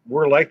days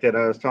were like that.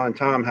 I was telling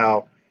Tom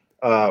how,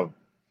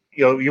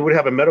 you would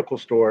have a medical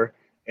store,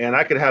 and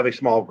I could have a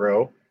small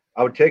grow.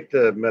 I would take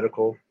the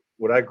medical,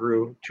 what I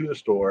grew, to the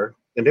store,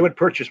 and they would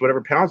purchase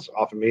whatever pounds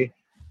off of me,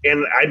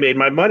 and I made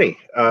my money.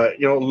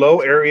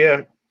 Low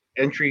area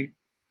entry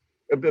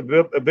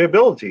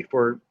ability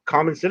for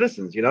common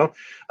citizens,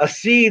 a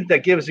seed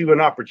that gives you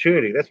an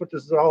opportunity. That's what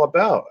this is all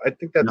about. I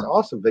think that's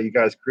awesome that you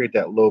guys create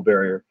that low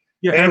barrier.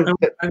 Yeah. And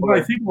what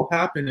I think will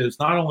happen is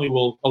not only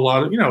will a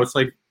lot of, it's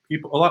like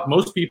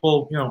most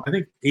people, I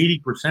think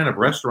 80% of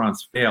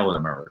restaurants fail in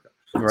America.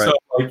 Right. So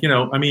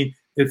I mean,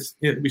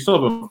 we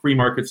still have a free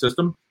market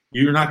system.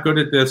 You're not good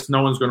at this,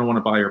 no one's going to want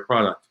to buy your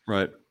product.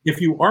 Right.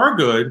 If you are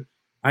good,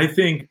 I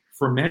think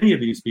for many of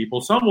these people,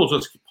 some will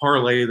just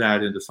parlay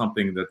that into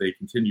something that they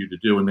continue to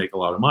do and make a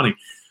lot of money.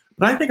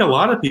 But I think a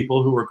lot of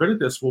people who are good at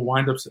this will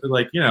wind up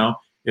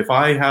if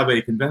I have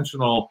a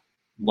conventional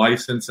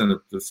license and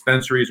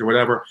dispensaries or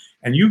whatever,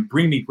 and you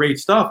bring me great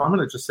stuff, I'm going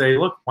to just say,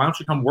 look, why don't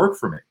you come work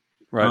for me?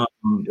 Right.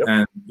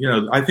 And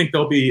I think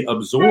they'll be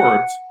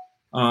absorbed,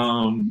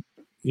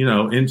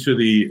 into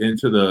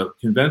the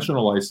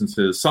conventional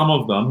licenses. Some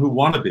of them who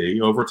want to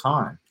be over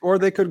time, or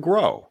they could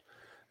grow.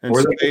 And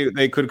so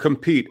they could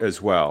compete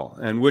as well,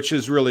 and which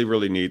is really,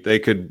 really neat. They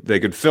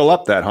could fill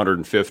up that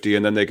 150,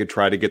 and then they could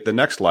try to get the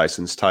next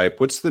license type.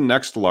 What's the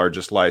next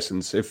largest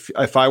license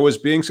if I was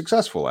being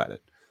successful at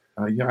it?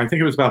 I think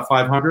it was about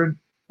 500,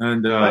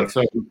 and nice.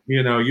 So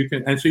you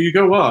can, and so you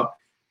go up,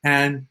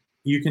 and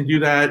you can do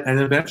that, and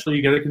eventually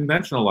you get a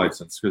conventional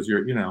license because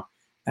you're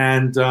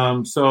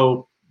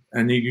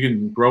and you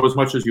can grow as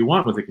much as you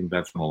want with a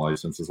conventional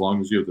license as long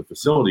as you have the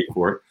facility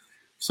for it.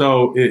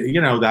 So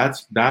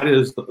that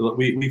is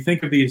we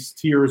think of these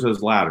tiers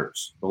as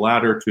ladders. The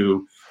ladder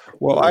to.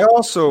 Well, I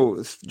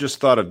also just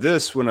thought of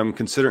this when I'm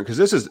considering, because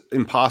this is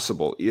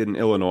impossible in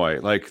Illinois,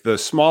 like the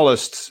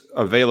smallest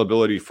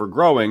availability for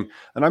growing,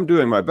 and I'm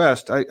doing my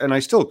best, and I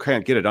still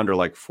can't get it under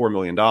like $4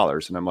 million,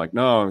 and I'm like,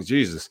 no,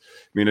 Jesus,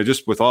 I mean,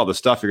 just with all the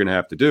stuff you're going to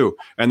have to do,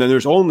 and then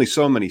there's only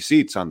so many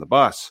seats on the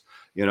bus,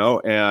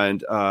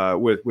 and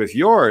with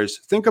yours,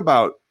 think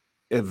about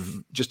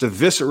just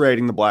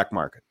eviscerating the black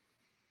market.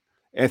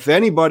 if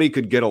anybody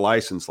could get a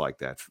license like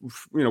that,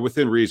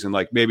 within reason,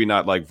 like maybe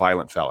not like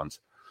violent felons,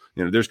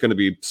 there's going to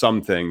be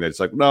something that's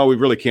like, no, we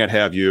really can't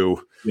have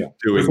you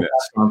doing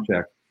this.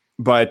 Check.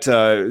 But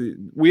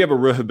we have a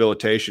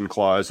rehabilitation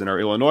clause in our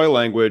Illinois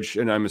language,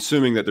 and I'm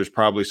assuming that there's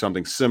probably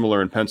something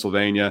similar in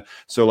Pennsylvania.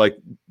 So like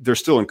they're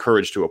still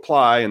encouraged to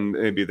apply, and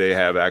maybe they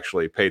have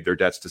actually paid their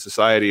debts to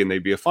society and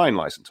they'd be a fine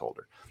license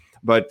holder.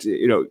 But,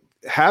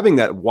 having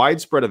that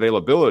widespread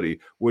availability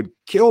would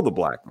kill the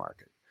black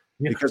market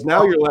because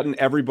now you're letting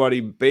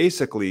everybody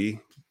basically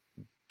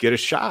get a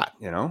shot,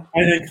 and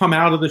then come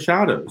out of the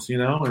shadows,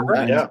 and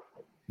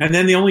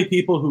then the only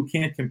people who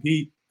can't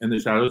compete in the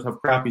shadows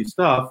have crappy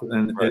stuff,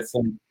 and it's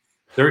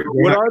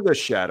what are the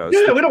shadows?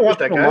 Yeah, we don't want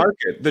that guy.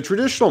 Market. The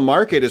traditional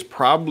market is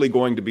probably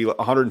going to be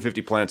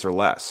 150 plants or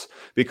less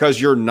because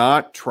you're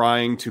not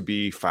trying to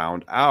be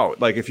found out.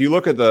 Like if you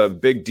look at the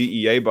big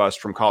DEA bust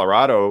from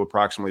Colorado,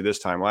 approximately this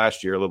time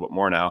last year, a little bit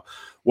more now,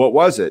 what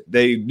was it?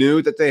 They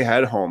knew that they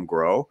had home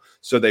grow,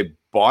 so they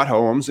bought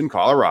homes in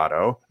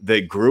Colorado.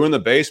 They grew in the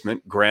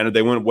basement. Granted,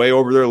 they went way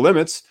over their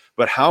limits,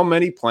 but how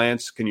many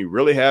plants can you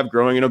really have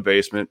growing in a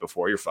basement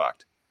before you're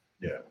fucked?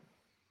 Yeah.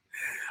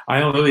 I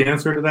don't know the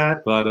answer to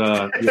that, but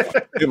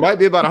it might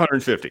be about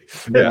 150.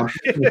 Yeah,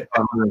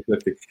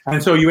 150.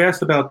 And so you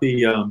asked about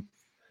the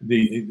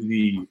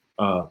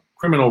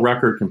criminal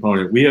record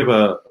component. We have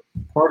a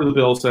part of the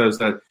bill says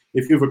that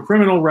if you have a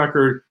criminal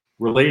record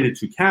related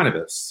to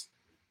cannabis,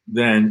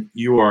 then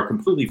you are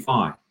completely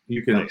fine.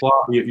 You can apply.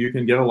 You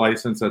can get a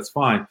license. That's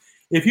fine.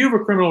 If you have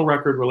a criminal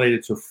record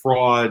related to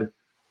fraud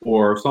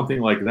or something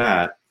like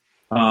that,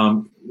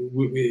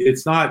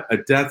 it's not a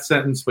death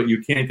sentence, but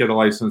you can't get a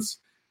license.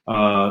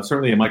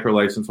 Certainly a micro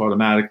license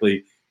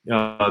automatically.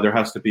 There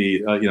has to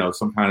be,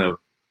 some kind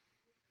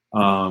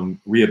of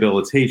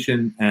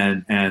rehabilitation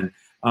and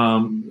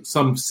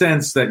some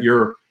sense that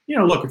you're,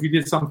 look, if you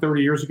did something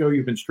 30 years ago,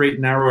 you've been straight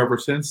and narrow ever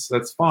since.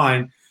 That's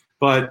fine.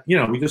 But,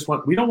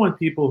 we don't want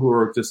people who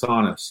are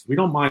dishonest. We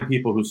don't mind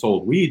people who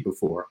sold weed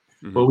before,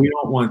 but we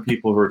don't want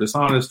people who are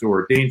dishonest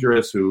or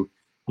dangerous who,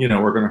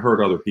 are going to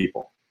hurt other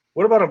people.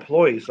 What about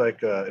employees? Like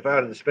if I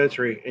had a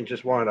dispensary and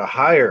just wanted to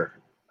hire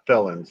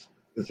felons,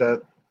 is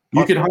that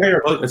you could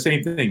hire the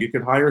same thing. You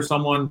could hire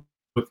someone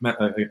with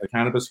a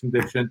cannabis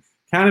conviction.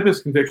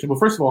 Cannabis conviction. Well,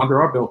 first of all,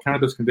 under our bill,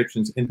 cannabis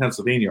convictions in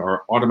Pennsylvania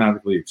are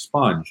automatically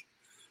expunged.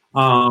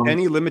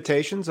 Any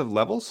limitations of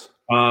levels?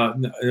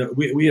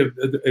 We have,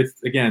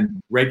 it's again,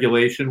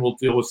 regulation will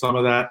deal with some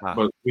of that,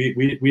 but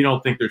we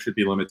don't think there should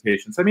be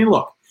limitations. I mean,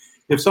 look,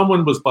 if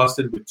someone was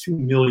busted with 2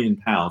 million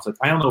pounds,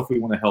 I don't know if we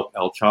want to help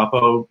El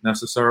Chapo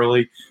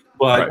necessarily,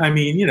 but right. I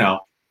mean,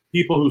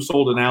 people who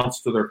sold an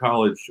ounce to their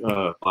college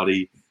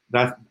buddy,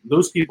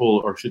 those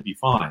people should be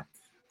fine.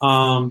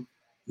 So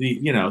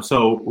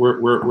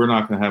we're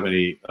not going to have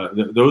any.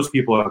 Those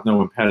people have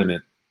no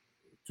impediment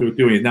to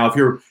doing it. Now,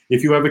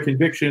 if you have a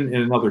conviction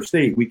in another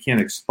state, we can't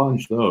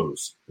expunge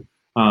those,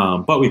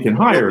 but we can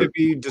hire. It would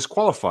be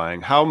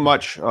disqualifying. How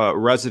much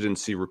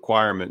residency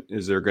requirement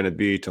is there going to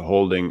be to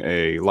holding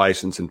a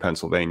license in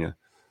Pennsylvania?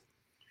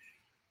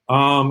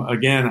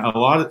 Again,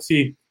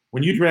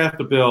 when you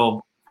draft a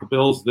bill, the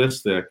bill's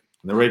this thick.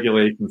 And the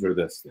regulations are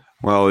this thick.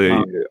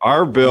 Well,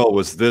 our bill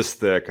was this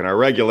thick, and our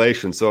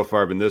regulations so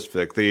far have been this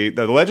thick. The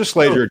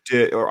legislature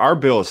our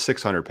bill is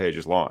 600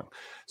 pages long.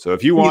 So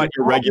if you want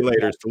your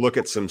regulators to look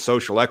at some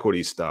social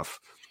equity stuff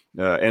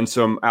and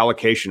some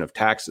allocation of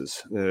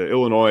taxes,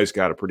 Illinois has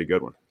got a pretty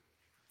good one.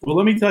 Well,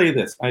 let me tell you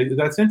this.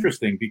 That's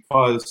interesting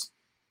because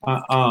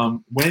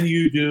when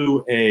you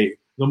do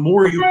the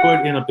more you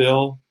put in a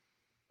bill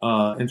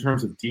in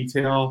terms of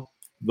detail,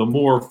 the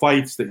more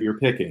fights that you're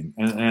picking.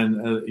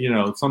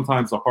 And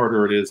sometimes the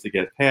harder it is to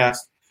get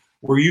past,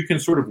 where you can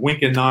sort of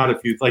wink and nod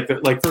if you like,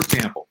 for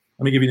example,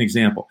 let me give you an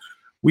example.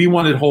 We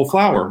wanted whole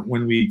flower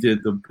when we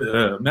did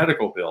the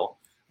medical bill,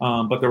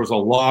 but there was a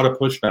lot of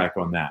pushback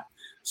on that.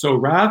 So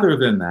rather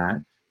than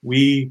that,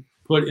 we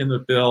put in the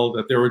bill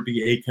that there would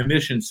be a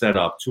commission set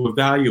up to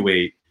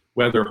evaluate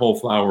whether whole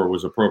flower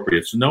was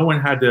appropriate. So no one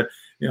had to,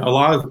 a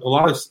lot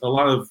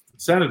of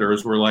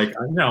senators were like,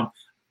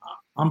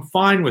 I'm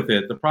fine with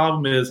it. The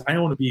problem is I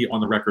don't want to be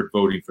on the record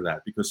voting for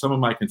that because some of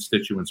my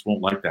constituents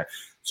won't like that.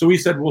 So we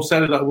said, we'll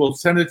set it up. We'll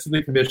send it to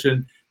the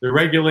commission. The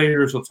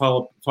regulators will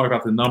talk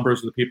about the numbers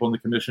of the people in the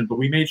commission, but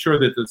we made sure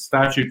that the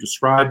statute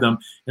described them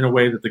in a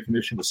way that the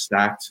commission was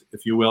stacked,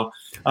 if you will.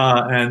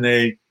 And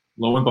they,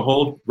 lo and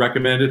behold,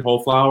 recommended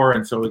whole flower.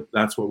 And so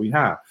that's what we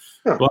have.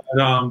 Huh. But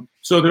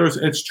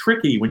it's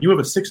tricky when you have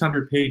a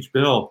 600-page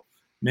bill,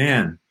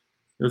 man,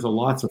 there's a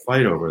lot to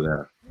fight over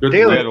there. We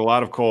had a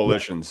lot of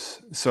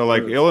coalitions. So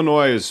like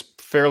Illinois is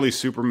fairly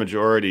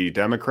supermajority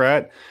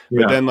Democrat,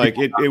 but then like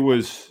it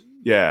was,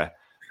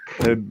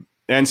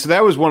 and so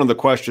that was one of the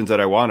questions that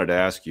I wanted to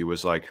ask you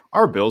was like,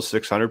 our bill's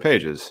 600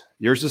 pages.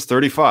 Yours is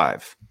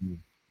 35.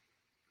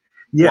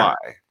 Yeah. Why?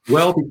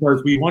 Well,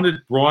 because we wanted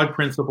broad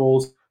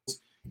principles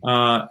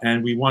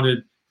and we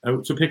wanted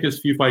to pick as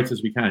few fights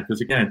as we can.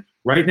 Because again,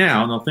 right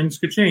now things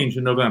could change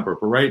in November,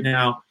 but right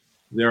now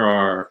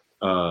there's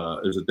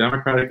a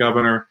Democratic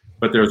governor,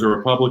 but there's a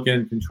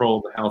Republican control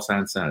of the House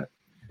and Senate.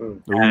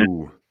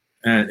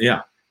 And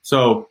yeah,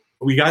 so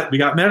we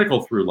got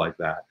medical through like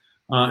that,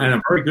 and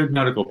a very good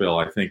medical bill,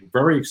 I think,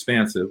 very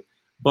expansive,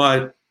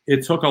 but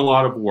it took a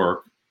lot of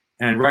work.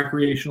 And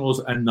recreational is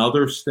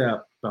another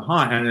step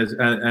behind.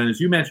 And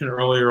as you mentioned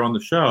earlier on the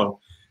show,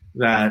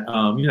 that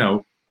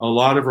a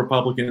lot of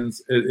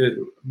Republicans,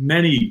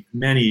 many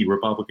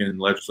Republican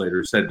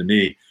legislators said to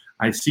me,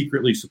 "I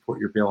secretly support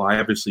your bill. I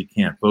obviously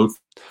can't vote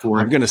for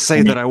it." I'm going to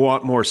say that I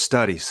want more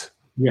studies.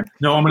 Yeah,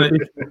 no, I'm going to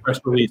issue a press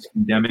release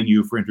condemning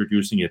you for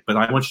introducing it, but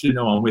I want you to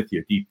know I'm with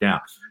you deep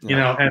down.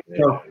 And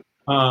so,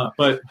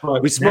 but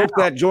we smoked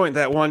that joint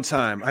that one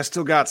time. I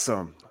still got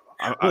some.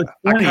 I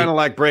kind of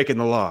like breaking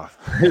the law.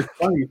 It's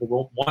funny.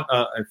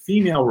 A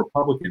female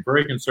Republican,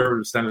 very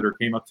conservative senator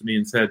came up to me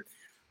and said,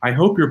 "I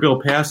hope your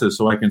bill passes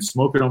so I can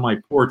smoke it on my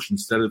porch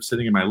instead of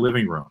sitting in my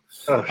living room."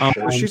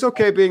 She's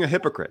okay being a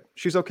hypocrite.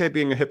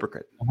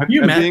 Have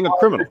you met being a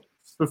criminal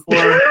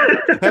before?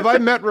 Have I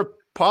met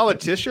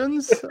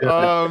politicians?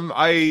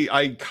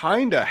 I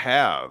kind of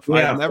have.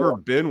 Yeah, I've never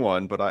been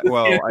one, but I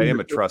am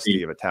a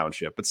trustee of a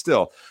township, but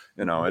still,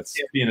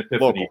 it's be an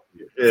epiphany.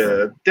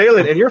 Yeah,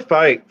 Dalen, in your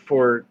fight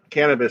for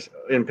cannabis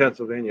in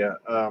Pennsylvania,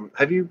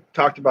 have you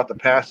talked about the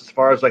past as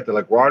far as like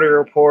the water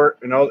report,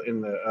 in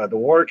the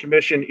water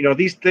commission,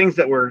 these things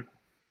that were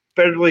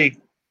federally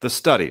the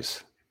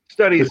studies,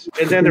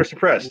 and then they're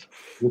suppressed.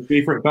 By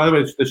the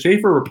way, the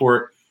Schaefer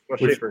report,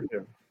 which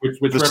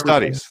the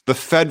studies, the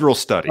federal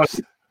studies.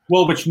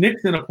 Well, which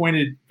Nixon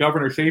appointed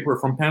Governor Schaefer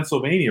from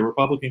Pennsylvania,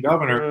 Republican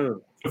governor,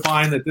 to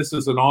find that this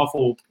is an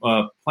awful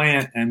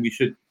plant and we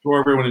should throw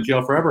everyone in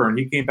jail forever. And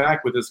he came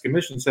back with this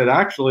commission and said,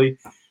 actually,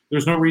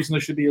 there's no reason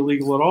this should be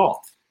illegal at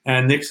all.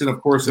 And Nixon,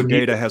 of course, the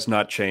data has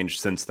not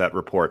changed since that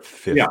report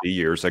 50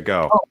 years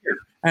ago.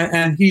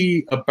 And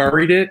he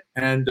buried it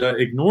and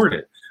ignored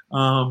it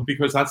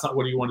because that's not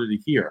what he wanted to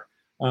hear.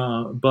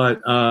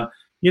 Look,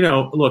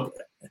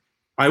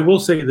 I will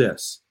say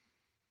this.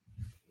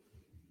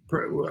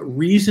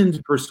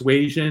 Reasoned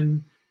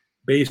persuasion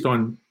based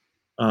on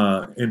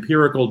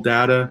empirical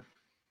data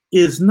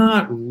is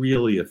not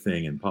really a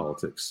thing in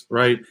politics,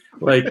 right?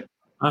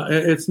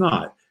 It's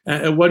not.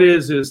 And what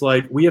is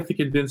like we have to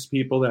convince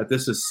people that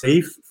this is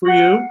safe for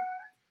you.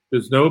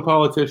 There's no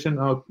politician.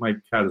 Oh, my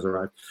cat has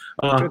arrived.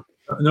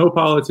 No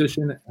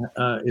politician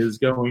is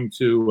going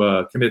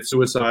to commit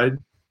suicide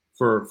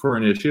for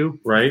an issue,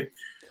 right?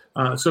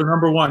 So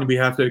number one, we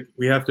have to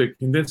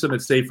convince them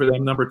it's safe for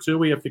them. Number two,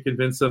 we have to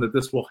convince them that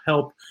this will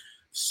help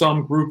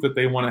some group that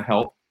they want to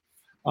help,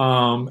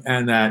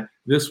 and that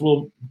this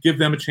will give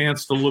them a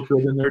chance to look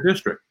good in their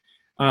district.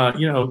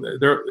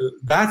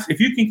 That's if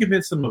you can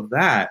convince them of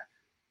that,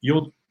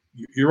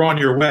 you're on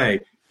your way.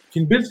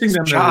 Convincing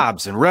them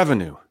jobs and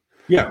revenue.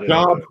 Yeah,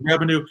 jobs,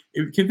 revenue.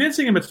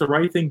 Convincing them it's the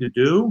right thing to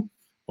do,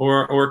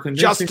 or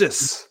convincing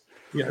justice.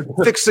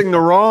 Fixing the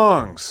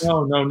wrongs.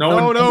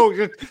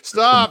 No.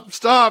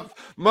 Stop.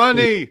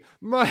 Money.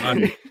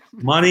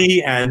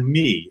 Money and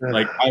me.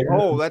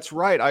 That's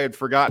right. I had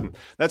forgotten.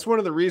 That's one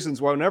of the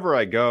reasons why whenever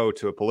I go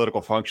to a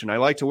political function, I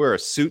like to wear a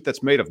suit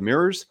that's made of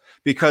mirrors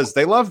because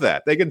they love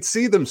that. They can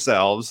see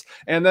themselves,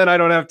 and then I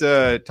don't have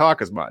to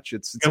talk as much.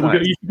 It's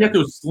nice. You should get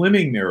those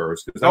slimming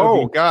mirrors.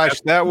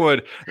 That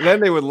would. Then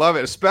they would love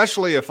it,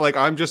 especially if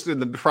I'm just in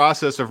the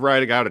process of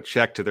writing out a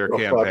check to their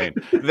campaign.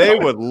 They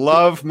would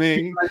love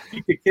me.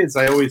 To kids,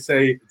 I always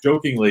say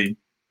jokingly,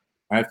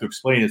 I have to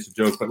explain it's a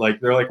joke, but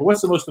they're like,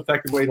 what's the most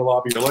effective way to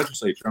lobby your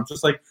legislature? I'm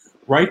just like,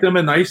 write them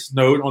a nice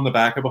note on the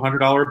back of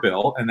 $100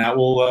 bill, and that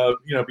will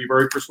be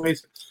very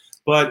persuasive.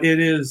 But it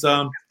is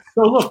so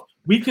look,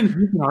 we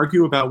can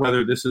argue about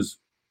whether this is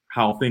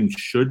how things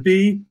should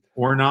be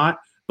or not,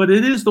 but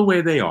it is the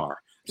way they are.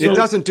 So, it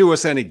doesn't do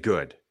us any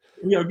good.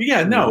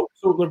 No.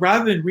 So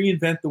rather than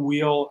reinvent the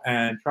wheel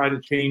and try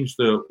to change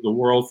the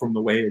world from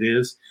the way it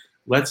is,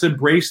 let's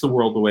embrace the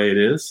world the way it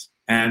is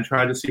and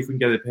try to see if we can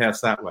get it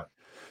passed that way.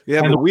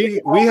 Yeah, but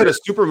we had a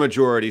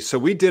supermajority, so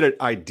we did it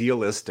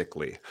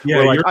idealistically.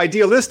 Yeah,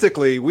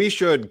 idealistically, we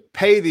should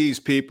pay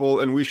these people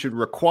and we should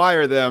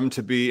require them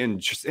to be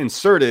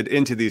inserted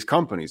into these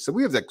companies. So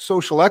we have that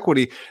social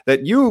equity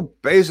that you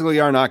basically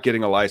are not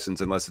getting a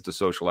license unless it's a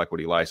social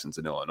equity license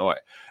in Illinois.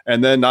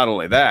 And then not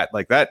only that,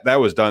 that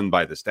was done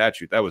by the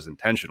statute. That was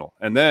intentional.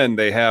 And then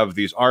they have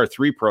these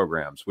R3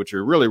 programs, which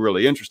are really,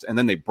 really interesting. And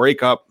then they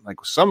break up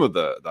some of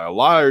the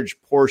large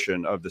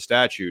portion of the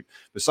statute,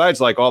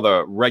 besides all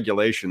the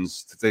regulations.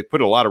 They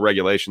put a lot of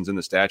regulations in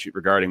the statute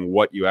regarding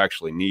what you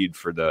actually need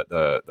for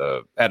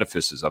the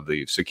edifices of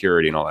the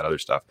security and all that other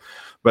stuff.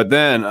 But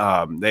then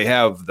they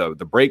have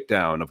the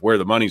breakdown of where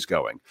the money's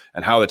going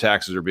and how the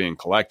taxes are being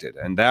collected.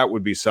 And that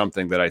would be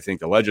something that I think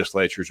the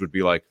legislatures would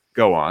be like,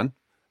 go on.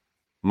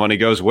 Money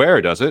goes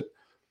where, does it?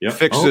 Yep.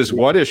 Fixes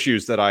what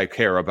issues that I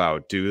care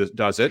about,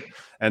 does it?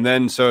 And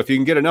then so if you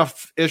can get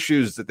enough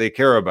issues that they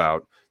care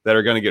about that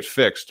are going to get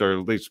fixed, or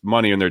at least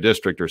money in their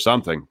district or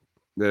something,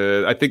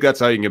 I think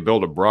that's how you can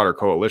build a broader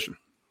coalition.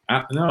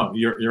 No,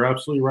 you're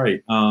absolutely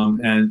right.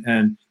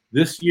 And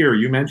this year,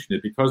 you mentioned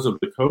it, because of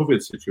the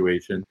COVID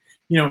situation,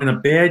 in a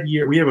bad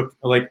year, we have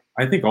I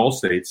think all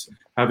states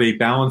have a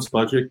balanced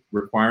budget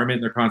requirement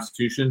in their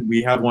constitution.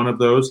 We have one of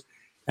those.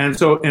 And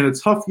so in a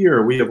tough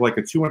year, we have like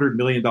a $200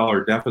 million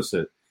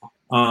deficit.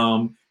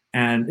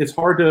 And it's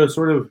hard to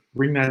sort of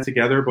bring that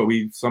together, but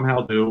we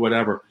somehow do,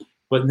 whatever.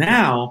 But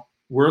now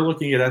we're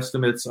looking at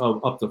estimates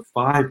of up to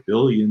 $5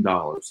 billion.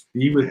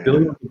 B with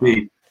billion to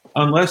B,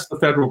 unless the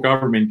federal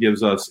government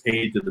gives us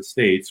aid to the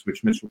states,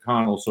 which Mitch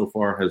McConnell so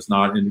far has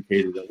not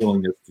indicated a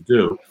willingness to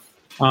do.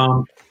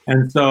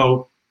 And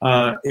so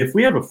if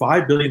we have a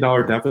 $5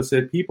 billion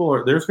deficit,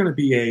 there's going to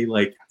be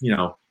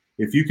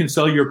if you can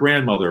sell your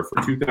grandmother for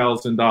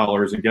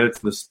 $2,000 and get it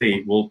to the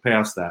state, we'll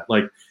pass that.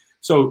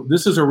 So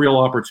this is a real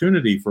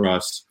opportunity for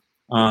us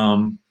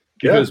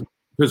because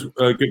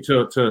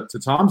to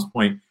Tom's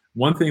point,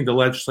 one thing the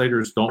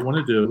legislators don't want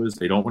to do is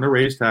they don't want to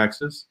raise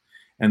taxes,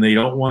 and they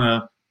don't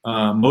want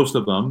to, most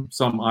of them,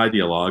 some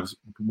ideologues,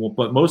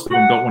 but most of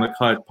them don't want to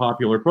cut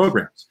popular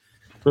programs.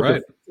 But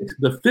right.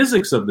 the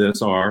physics of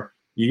this are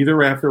you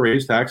either have to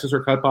raise taxes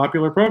or cut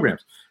popular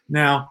programs.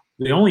 Now,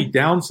 the only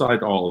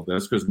downside to all of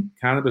this, because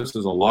cannabis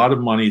is a lot of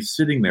money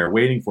sitting there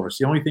waiting for us,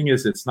 the only thing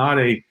is it's not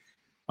a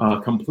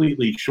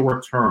completely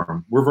short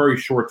term. We're very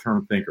short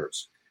term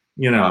thinkers,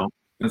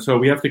 and so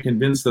we have to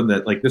convince them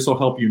that this will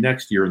help you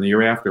next year and the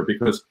year after,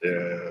 because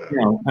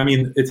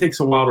it takes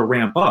a while to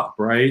ramp up,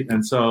 right?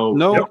 And so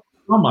no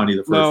money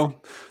the first. No,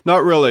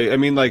 not really. I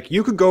mean,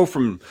 you could go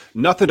from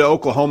nothing to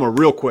Oklahoma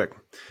real quick.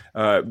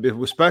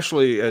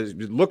 Especially as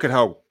you look at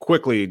how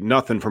quickly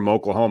nothing from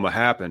Oklahoma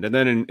happened. And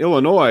then in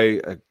Illinois,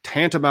 a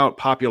tantamount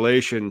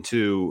population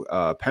to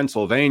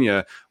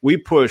Pennsylvania, we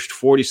pushed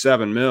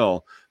 47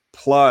 mil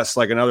plus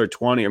another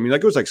 20. I mean,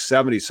 it was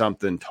 70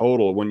 something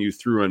total when you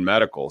threw in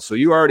medical. So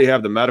you already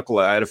have the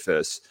medical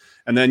edifice.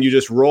 And then you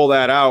just roll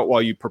that out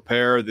while you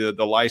prepare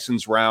the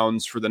license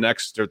rounds for the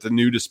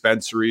new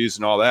dispensaries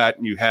and all that.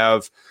 And do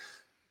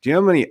you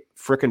know how many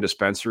frickin'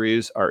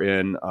 dispensaries are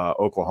in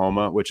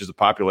Oklahoma, which is a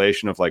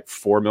population of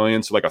 4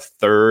 million, so a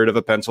third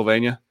of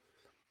Pennsylvania?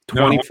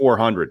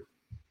 2,400.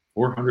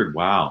 400,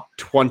 wow.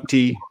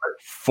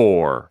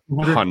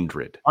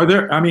 2,400.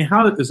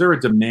 Is there a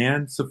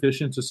demand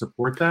sufficient to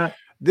support that?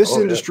 This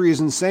industry is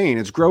insane.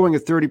 It's growing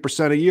at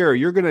 30% a year.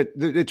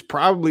 It's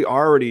probably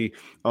already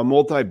a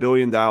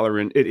multi-billion-dollar,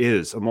 it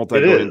is a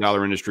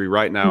multi-billion-dollar industry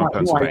right now in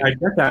Pennsylvania. I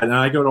get that, and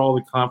I go to all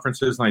the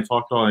conferences and I go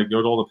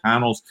to all the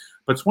panels.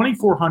 But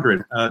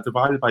 2,400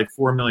 divided by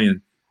 4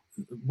 million.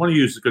 One of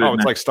you is good.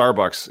 It's like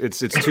Starbucks. It's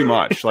too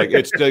much.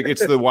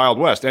 It's the Wild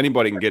West.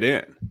 Anybody can get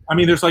in. I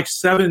mean, there's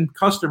 7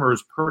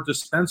 customers per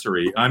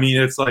dispensary. I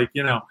mean, it's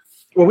Well,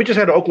 we just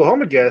had an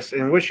Oklahoma guest,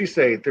 and what she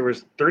say? There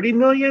was 30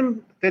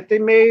 million that they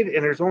made,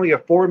 and there's only a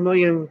 4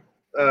 million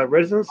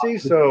residency.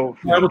 So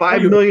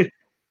 5 million.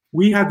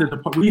 We had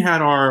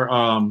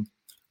our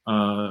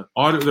the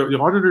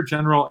Auditor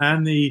General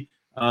and the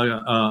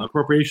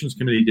Appropriations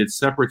Committee did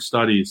separate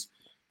studies,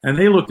 and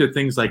they looked at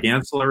things like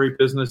ancillary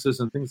businesses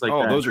and things like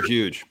that. Oh, those are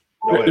huge.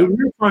 We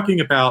were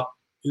talking about.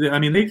 I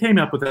mean, they came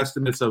up with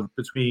estimates of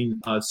between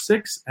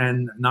 $600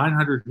 and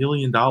 $900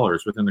 million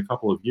within a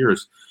couple of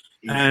years,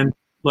 and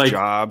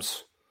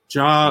jobs,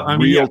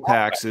 real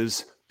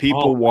taxes.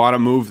 People want to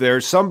move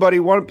there. Somebody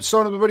in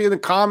the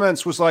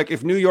comments was like,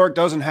 if New York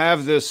doesn't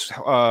have this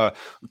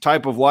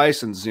type of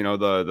license,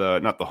 the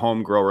not the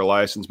home grower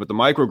license, but the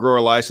micro grower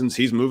license,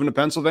 he's moving to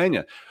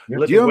Pennsylvania.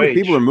 Do you know how many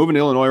people are moving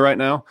to Illinois right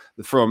now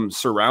from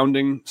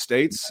surrounding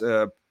states?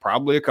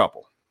 Probably a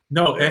couple.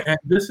 No, and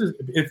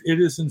it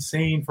is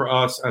insane for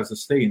us as a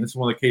state, and this is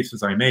one of the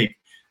cases I make,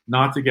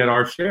 not to get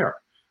our share.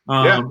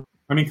 I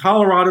mean,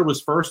 Colorado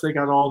was first. They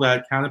got all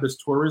that cannabis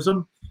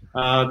tourism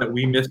that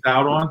we missed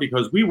out on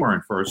because we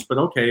weren't first. But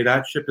okay,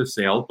 that ship has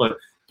sailed. But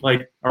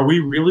are we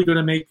really going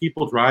to make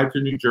people drive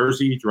to New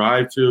Jersey,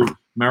 drive to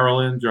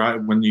Maryland, is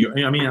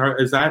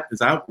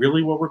that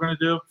really what we're going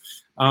to do?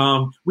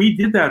 We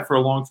did that for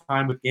a long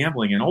time with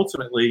gambling, and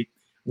ultimately,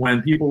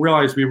 when people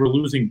realized we were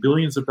losing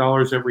billions of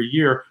dollars every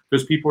year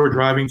because people were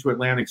driving to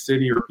Atlantic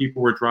City or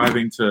people were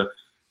driving to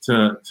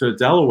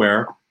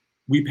Delaware,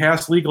 we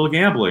passed legal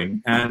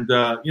gambling. And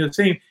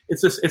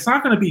it's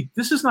not going to be.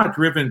 This is not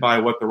driven by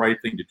what the right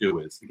thing to do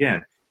is.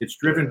 Again, it's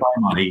driven by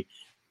money,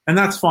 and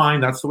that's fine.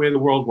 That's the way the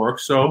world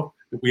works. So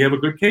if we have a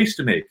good case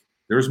to make,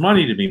 there's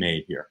money to be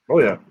made here. Oh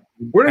yeah.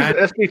 Where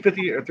does SB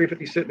 50 or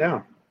 350 sit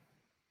now?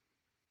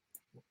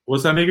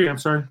 What's that, Miggy? I'm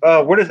sorry.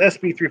 Where does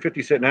SB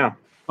 350 sit now?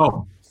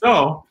 Oh,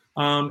 so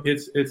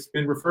it's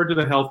been referred to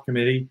the Health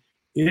Committee.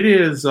 It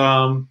is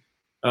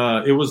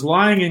it was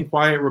lying in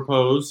quiet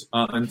repose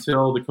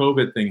until the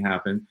COVID thing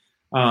happened.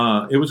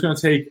 It was going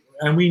to take,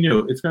 and we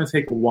knew it's going to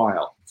take a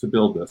while to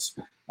build this.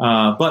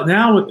 But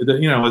now,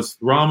 as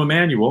Rahm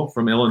Emanuel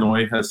from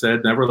Illinois has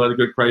said, never let a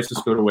good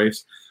crisis go to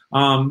waste.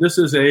 This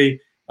has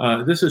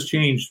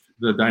changed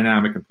the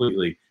dynamic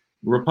completely.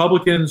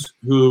 Republicans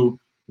who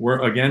were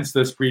against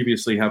this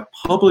previously have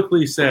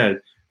publicly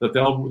said that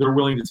they're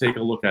willing to take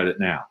a look at it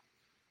now.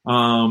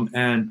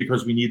 And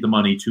because we need the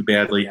money too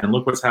badly, and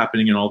look what's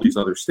happening in all these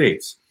other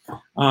states.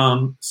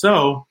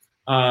 So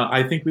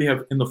I think we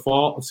have in the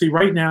fall. See,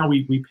 right now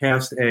we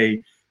passed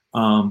a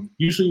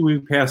Usually we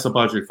pass a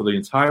budget for the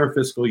entire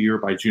fiscal year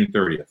by June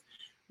 30th.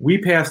 We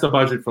passed a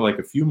budget for like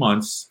a few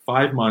months,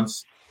 5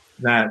 months.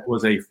 That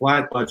was a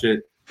flat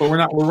budget, but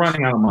we're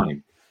running out of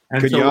money.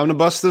 And Could you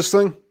omnibus this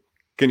thing?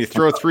 Can you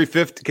throw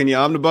 350? Can you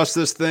omnibus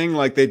this thing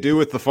like they do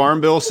with the farm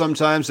bill?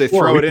 Sometimes they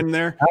throw it in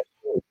there.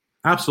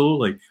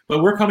 Absolutely.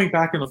 But we're coming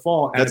back in the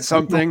fall. And that's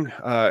something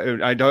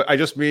I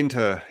just mean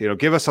to,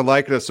 give us a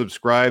like and a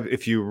subscribe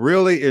if you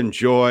really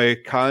enjoy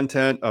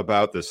content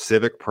about the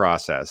civic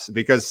process,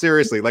 because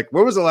seriously, like,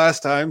 when was the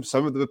last time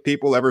some of the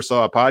people ever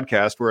saw a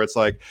podcast where it's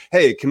like,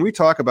 hey, can we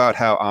talk about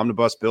how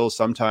omnibus bills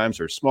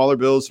sometimes are smaller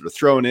bills that are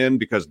thrown in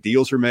because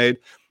deals are made?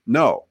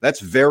 No,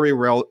 that's very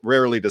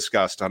rarely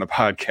discussed on a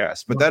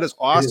podcast, but that is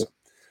awesome.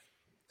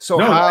 So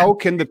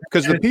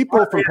because the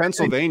people from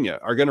Pennsylvania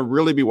are going to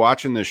really be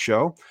watching this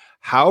show,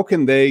 how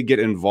can they get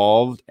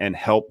involved and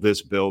help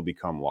this bill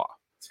become law?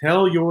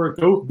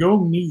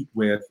 Go meet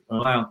with,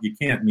 well, you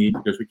can't meet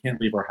because we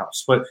can't leave our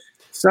house, but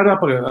set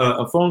up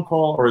a phone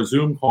call or a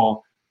Zoom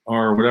call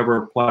or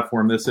whatever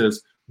platform this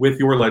is with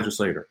your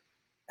legislator.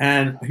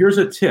 And here's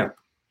a tip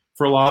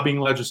for lobbying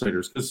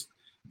legislators, because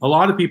a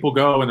lot of people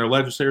go and their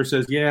legislator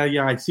says, yeah,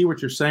 I see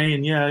what you're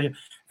saying. Yeah.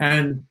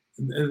 And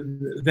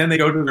then they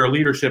go to their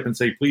leadership and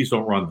say, please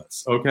don't run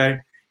this. Okay.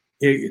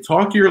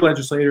 Talk to your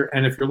legislator.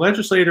 And if your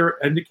legislator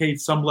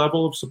indicates some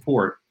level of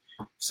support,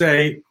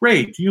 say,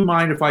 great, do you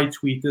mind if I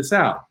tweet this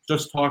out?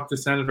 Just talk to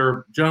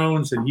Senator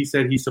Jones and he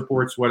said he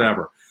supports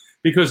whatever.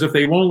 Because if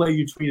they won't let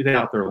you tweet it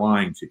out, they're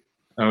lying to you.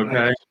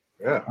 Okay.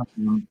 Yeah.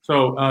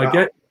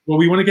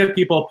 We want to get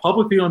people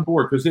publicly on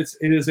board, because it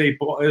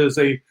is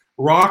a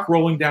rock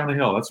rolling down the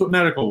hill. That's what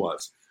medical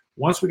was.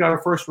 Once we got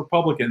our first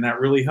Republican, that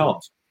really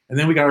helped. And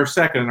then we got our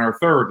second and our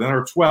third, then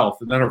our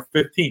 12th, and then our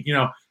 15th.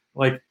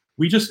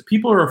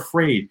 People are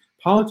afraid.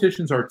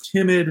 Politicians are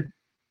timid,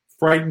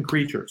 frightened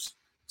creatures.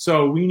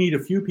 So we need a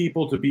few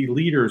people to be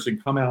leaders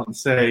and come out and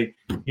say,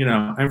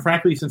 and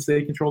frankly, since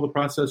they control the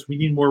process, we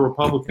need more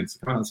Republicans to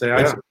come out and say,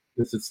 I support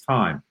this, it's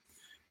time.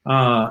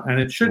 And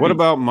it should What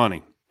about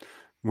money?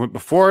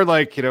 Before,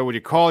 when you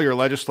call your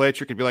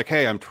legislature, you could be like,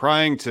 hey, I'm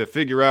trying to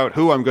figure out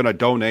who I'm going to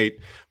donate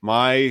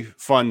my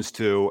funds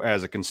to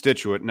as a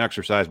constituent and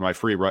exercise my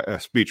free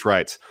speech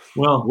rights.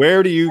 Well,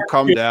 where do you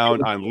come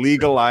down on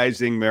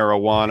legalizing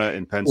marijuana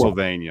in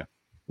Pennsylvania?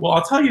 Well,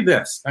 I'll tell you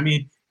this. I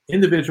mean,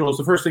 individuals,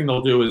 the first thing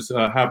they'll do is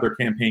have their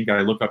campaign guy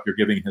look up your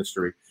giving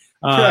history.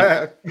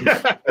 And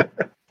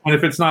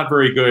if it's not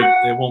very good,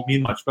 it won't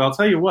mean much. But I'll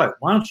tell you what,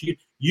 why don't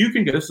you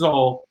can get, this is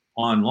all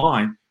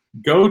online,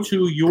 go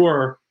to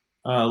your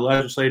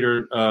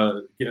legislator,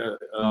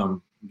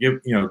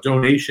 give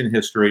donation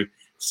history,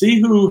 see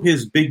who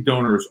his big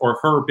donors or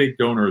her big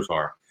donors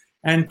are,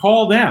 and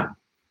call them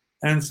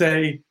and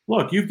say,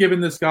 look, you've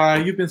given this guy,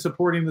 you've been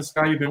supporting this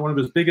guy, you've been one of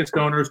his biggest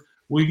donors.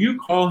 Will you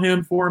call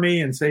him for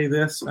me and say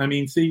this? I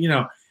mean,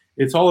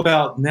 it's all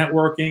about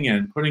networking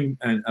and putting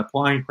and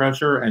applying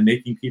pressure and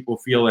making people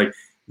feel like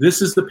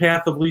this is the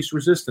path of least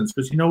resistance.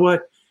 Because you know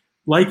what?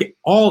 Like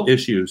all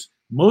issues,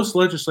 most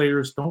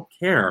legislators don't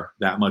care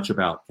that much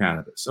about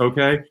cannabis,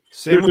 okay?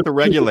 Same with the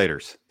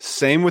regulators.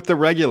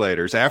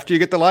 After you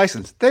get the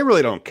license, they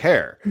really don't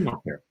care. They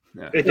don't care.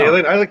 Yeah. Hey,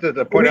 Jalen, I like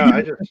to point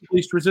out,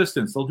 least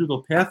resistance. They'll do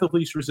the path of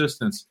least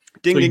resistance.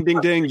 Ding, ding,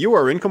 ding, ding. You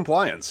are in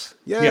compliance.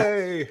 Yay.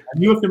 Yeah.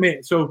 And you have to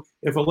so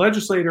if a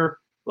legislator,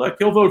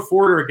 he'll vote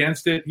for it or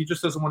against it. He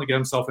just doesn't want to get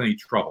himself in any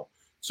trouble.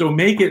 So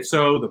make it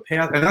so the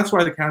path, and that's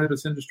why the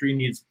cannabis industry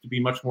needs to be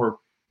much more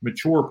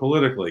mature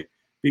politically,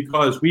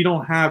 because we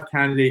don't have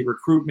candidate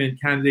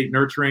recruitment, candidate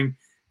nurturing.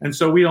 And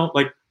so we don't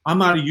I'm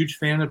not a huge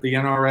fan of the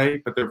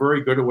NRA, but they're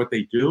very good at what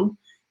they do.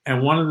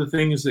 And one of the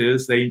things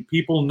is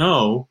people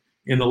know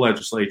in the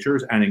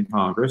legislatures and in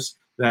Congress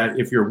that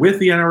if you're with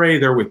the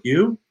NRA, they're with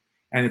you.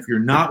 And if you're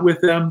not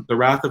with them, the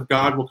wrath of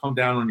God will come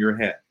down on your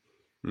head.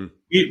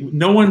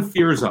 No one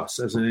fears us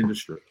as an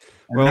industry.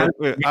 Well,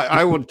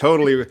 I would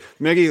totally,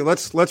 Miggy,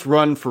 let's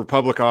run for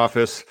public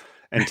office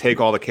and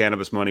take all the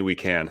cannabis money we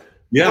can.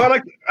 Yeah,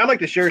 well, I'd like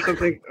to share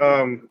something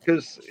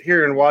because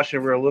here in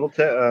Washington we're a little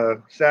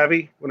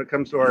savvy when it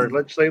comes to our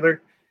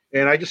legislator,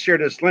 and I just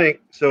shared this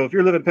link. So if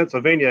you live in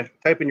Pennsylvania,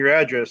 type in your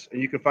address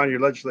and you can find your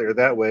legislator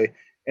that way.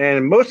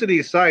 And most of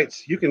these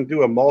sites, you can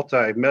do a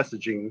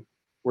multi-messaging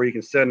where you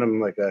can send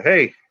them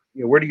hey,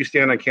 where do you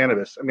stand on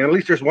cannabis? I mean, at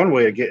least there's one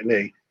way of getting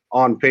a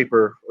on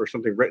paper or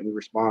something written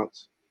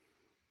response.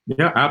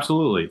 Yeah,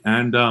 absolutely.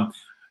 And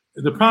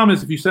the problem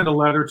is if you send a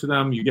letter to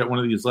them, you get one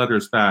of these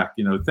letters back,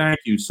 thank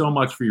you so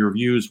much for your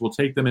views. We'll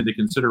take them into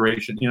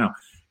consideration.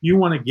 You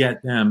want to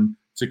get them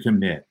to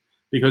commit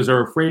because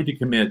they're afraid to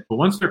commit. But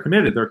once they're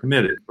committed,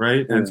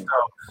 right? And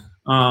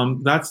so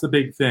that's the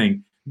big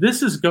thing.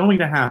 This is going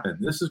to happen.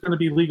 This is going to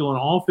be legal in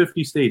all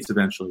 50 states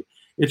eventually.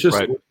 It's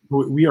just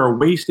we are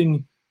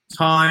wasting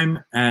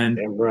time and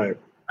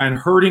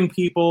hurting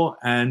people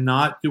and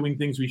not doing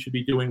things we should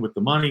be doing with the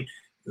money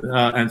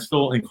and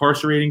still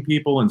incarcerating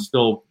people and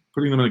still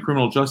putting them in the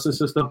criminal justice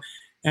system.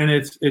 And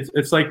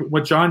it's like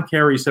what John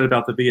Kerry said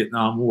about the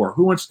Vietnam War.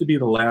 Who wants to be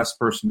the last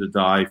person to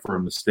die for a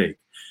mistake,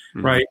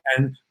 right?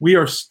 And we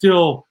are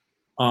still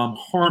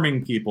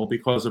harming people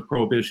because of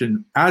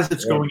prohibition as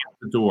it's going out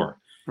the door.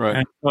 Right.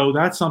 And so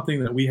that's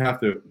something that we have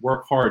to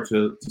work hard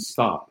to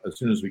stop as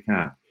soon as we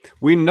can.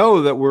 We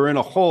know that we're in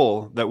a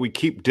hole that we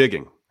keep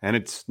digging, and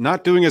it's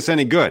not doing us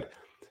any good.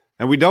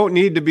 And we don't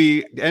need to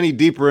be any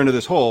deeper into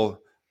this hole,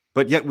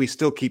 but yet we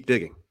still keep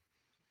digging.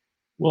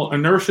 Well,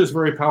 inertia is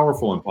very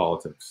powerful in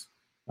politics.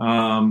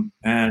 So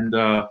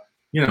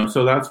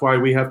that's why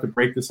we have to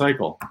break the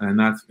cycle. And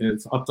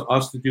it's up to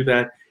us to do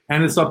that.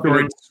 And it's up to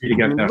our industry to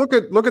get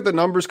that. Look at the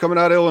numbers coming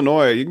out of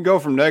Illinois. You can go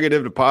from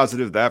negative to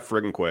positive that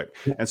friggin' quick.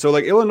 And so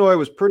Illinois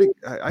was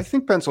I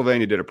think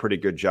Pennsylvania did a pretty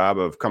good job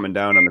of coming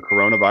down on the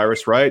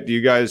coronavirus, right?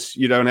 You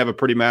don't have a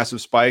pretty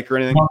massive spike or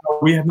anything? No,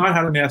 we have not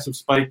had a massive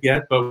spike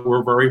yet, but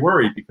we're very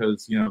worried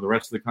because, the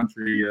rest of the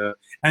country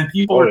and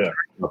people are tired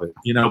of it.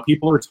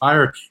 People are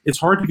tired. It's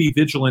hard to be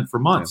vigilant for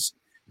months.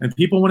 Yeah. And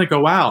people want to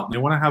go out and they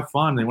want to have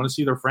fun. They want to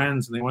see their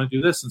friends and they want to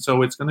do this. And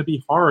so it's going to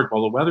be hard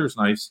while the weather's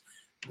nice.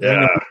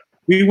 Yeah.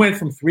 We went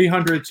from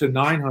 300 to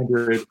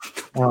 900.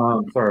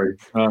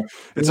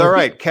 It's all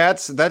right.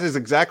 Cats, that is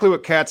exactly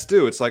what cats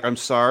do. It's like, I'm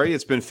sorry,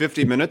 it's been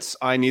 50 minutes.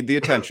 I need the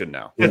attention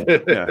now.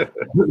 Yeah.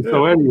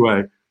 So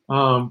anyway,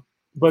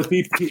 but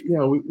we've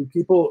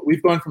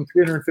gone from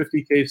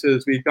 350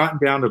 cases. We've gotten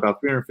down to about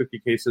 350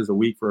 cases a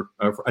week for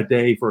a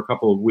day for a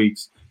couple of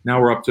weeks.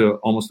 Now we're up to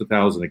almost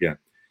 1,000 again.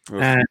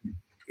 Okay. And,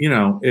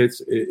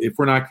 if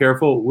we're not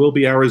careful, we'll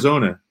be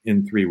Arizona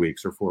in 3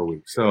 weeks or 4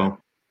 weeks. So,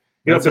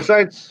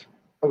 besides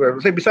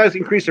the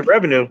increase of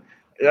revenue,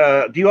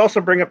 do you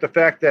also bring up the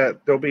fact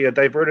that there'll be a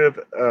divertive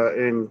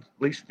in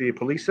at least the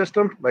police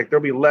system? Like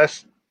there'll be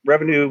less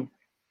revenue,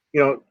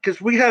 because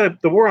we had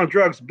the war on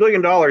drugs, $1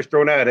 billion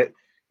thrown at it.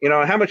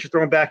 How much is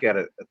thrown back at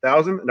it?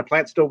 1,000, and the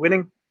plant's still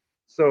winning.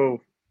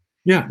 So,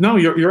 yeah, no,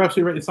 you're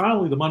absolutely right. It's not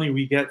only the money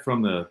we get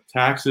from the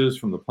taxes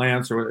from the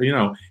plants, or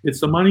it's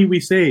the money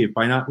we save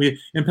by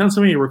in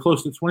Pennsylvania. We're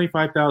close to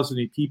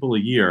 25,000 people a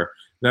year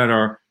that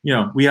are,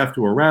 we have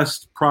to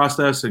arrest,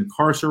 process,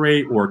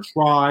 incarcerate, or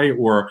try,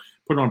 or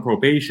put on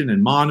probation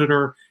and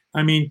monitor.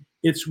 I mean,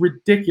 it's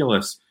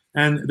ridiculous.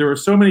 And there are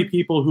so many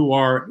people who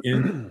are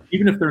in,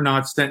 even if they're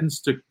not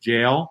sentenced to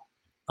jail,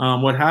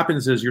 what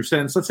happens is let's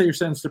say you're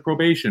sentenced to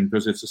probation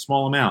because it's a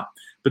small amount,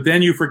 but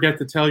then you forget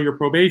to tell your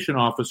probation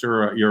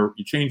officer you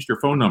changed your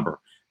phone number.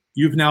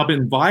 You've now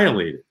been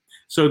violated.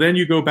 So then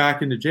you go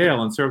back into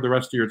jail and serve the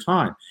rest of your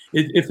time.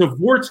 It's a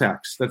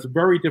vortex that's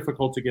very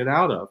difficult to get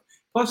out of.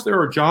 Plus, there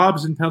are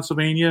jobs in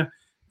Pennsylvania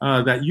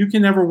that you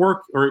can never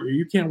work or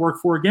you can't work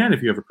for again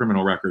if you have a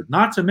criminal record.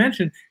 Not to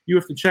mention, you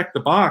have to check the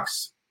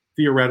box,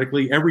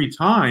 theoretically, every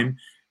time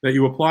that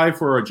you apply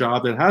for a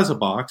job that has a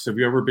box. Have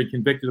you ever been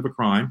convicted of a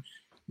crime?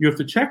 You have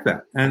to check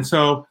that. And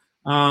so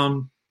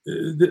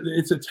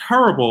it's a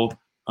terrible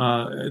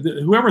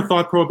whoever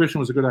thought prohibition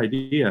was a good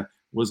idea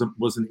was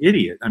an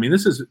idiot. I mean,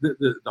 this is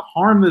the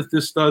harm that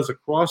this does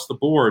across the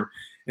board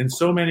in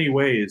so many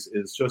ways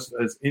is just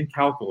as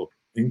incalculable.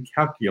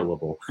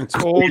 It's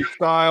old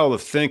style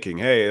of thinking.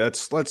 Hey,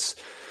 let's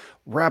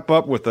wrap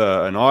up with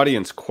an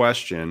audience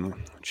question.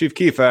 Chief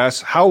Keefe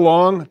asks, how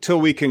long till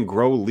we can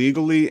grow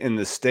legally in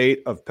the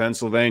state of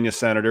Pennsylvania,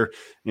 Senator,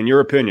 in your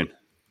opinion?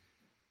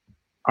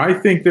 I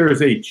think there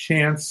is a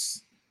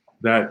chance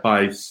that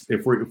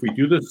if we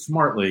do this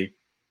smartly,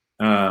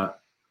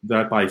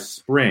 that by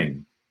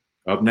spring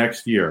of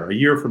next year, a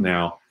year from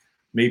now,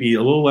 maybe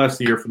a little less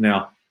a year from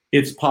now,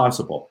 it's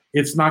possible.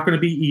 It's not going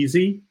to be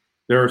easy.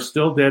 There are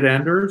still dead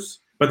enders,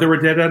 but there were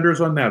dead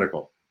enders on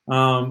medical.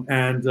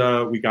 And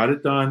we got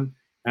it done.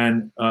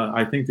 And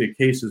I think the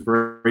case is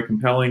very, very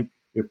compelling.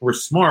 If we're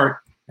smart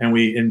and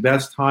we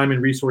invest time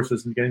and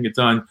resources in getting it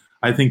done,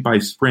 I think by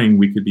spring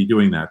we could be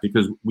doing that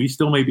because we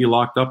still may be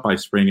locked up by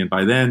spring. And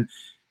by then,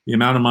 the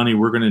amount of money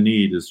we're going to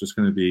need is just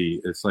going to be,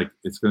 it's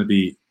going to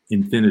be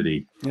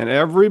infinity. And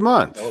every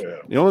month,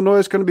 Illinois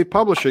is going to be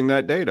publishing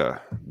that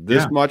data.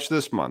 This much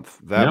this month,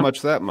 that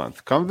much that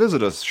month. Come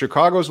visit us.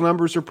 Chicago's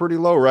numbers are pretty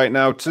low right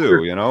now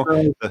too,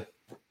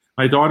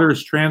 My daughter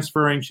is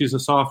transferring. She'll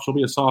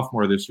be a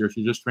sophomore this year.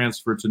 She just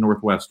transferred to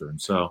Northwestern.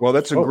 So, well,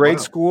 that's a great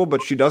school,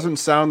 but she doesn't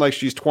sound like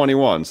she's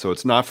 21, so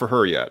it's not for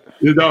her yet.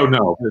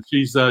 No.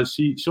 She's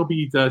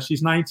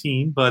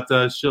 19,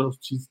 but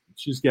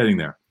she's getting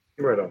there.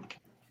 Right on.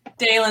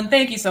 Dalen,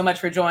 thank you so much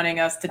for joining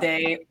us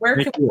today. Where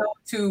can we go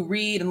to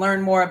read and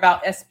learn more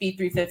about SB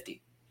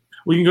 350?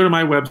 Well, you can go to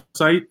my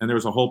website, and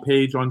there's a whole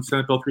page on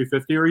Senate Bill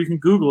 350, or you can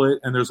Google it,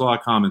 and there's a lot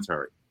of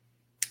commentary.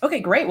 Okay,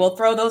 great. We'll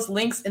throw those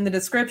links in the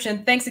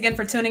description. Thanks again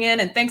for tuning in,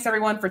 and thanks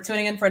everyone for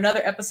tuning in for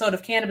another episode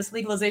of Cannabis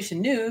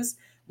Legalization News.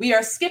 We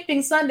are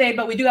skipping Sunday,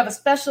 but we do have a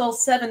special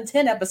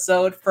 710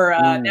 episode for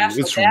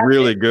National It's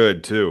really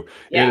good, too.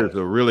 Yeah. It is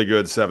a really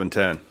good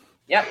 710.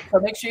 Yep, so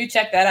make sure you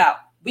check that out.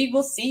 We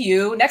will see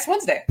you next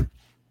Wednesday.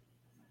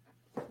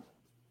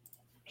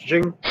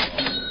 Ching.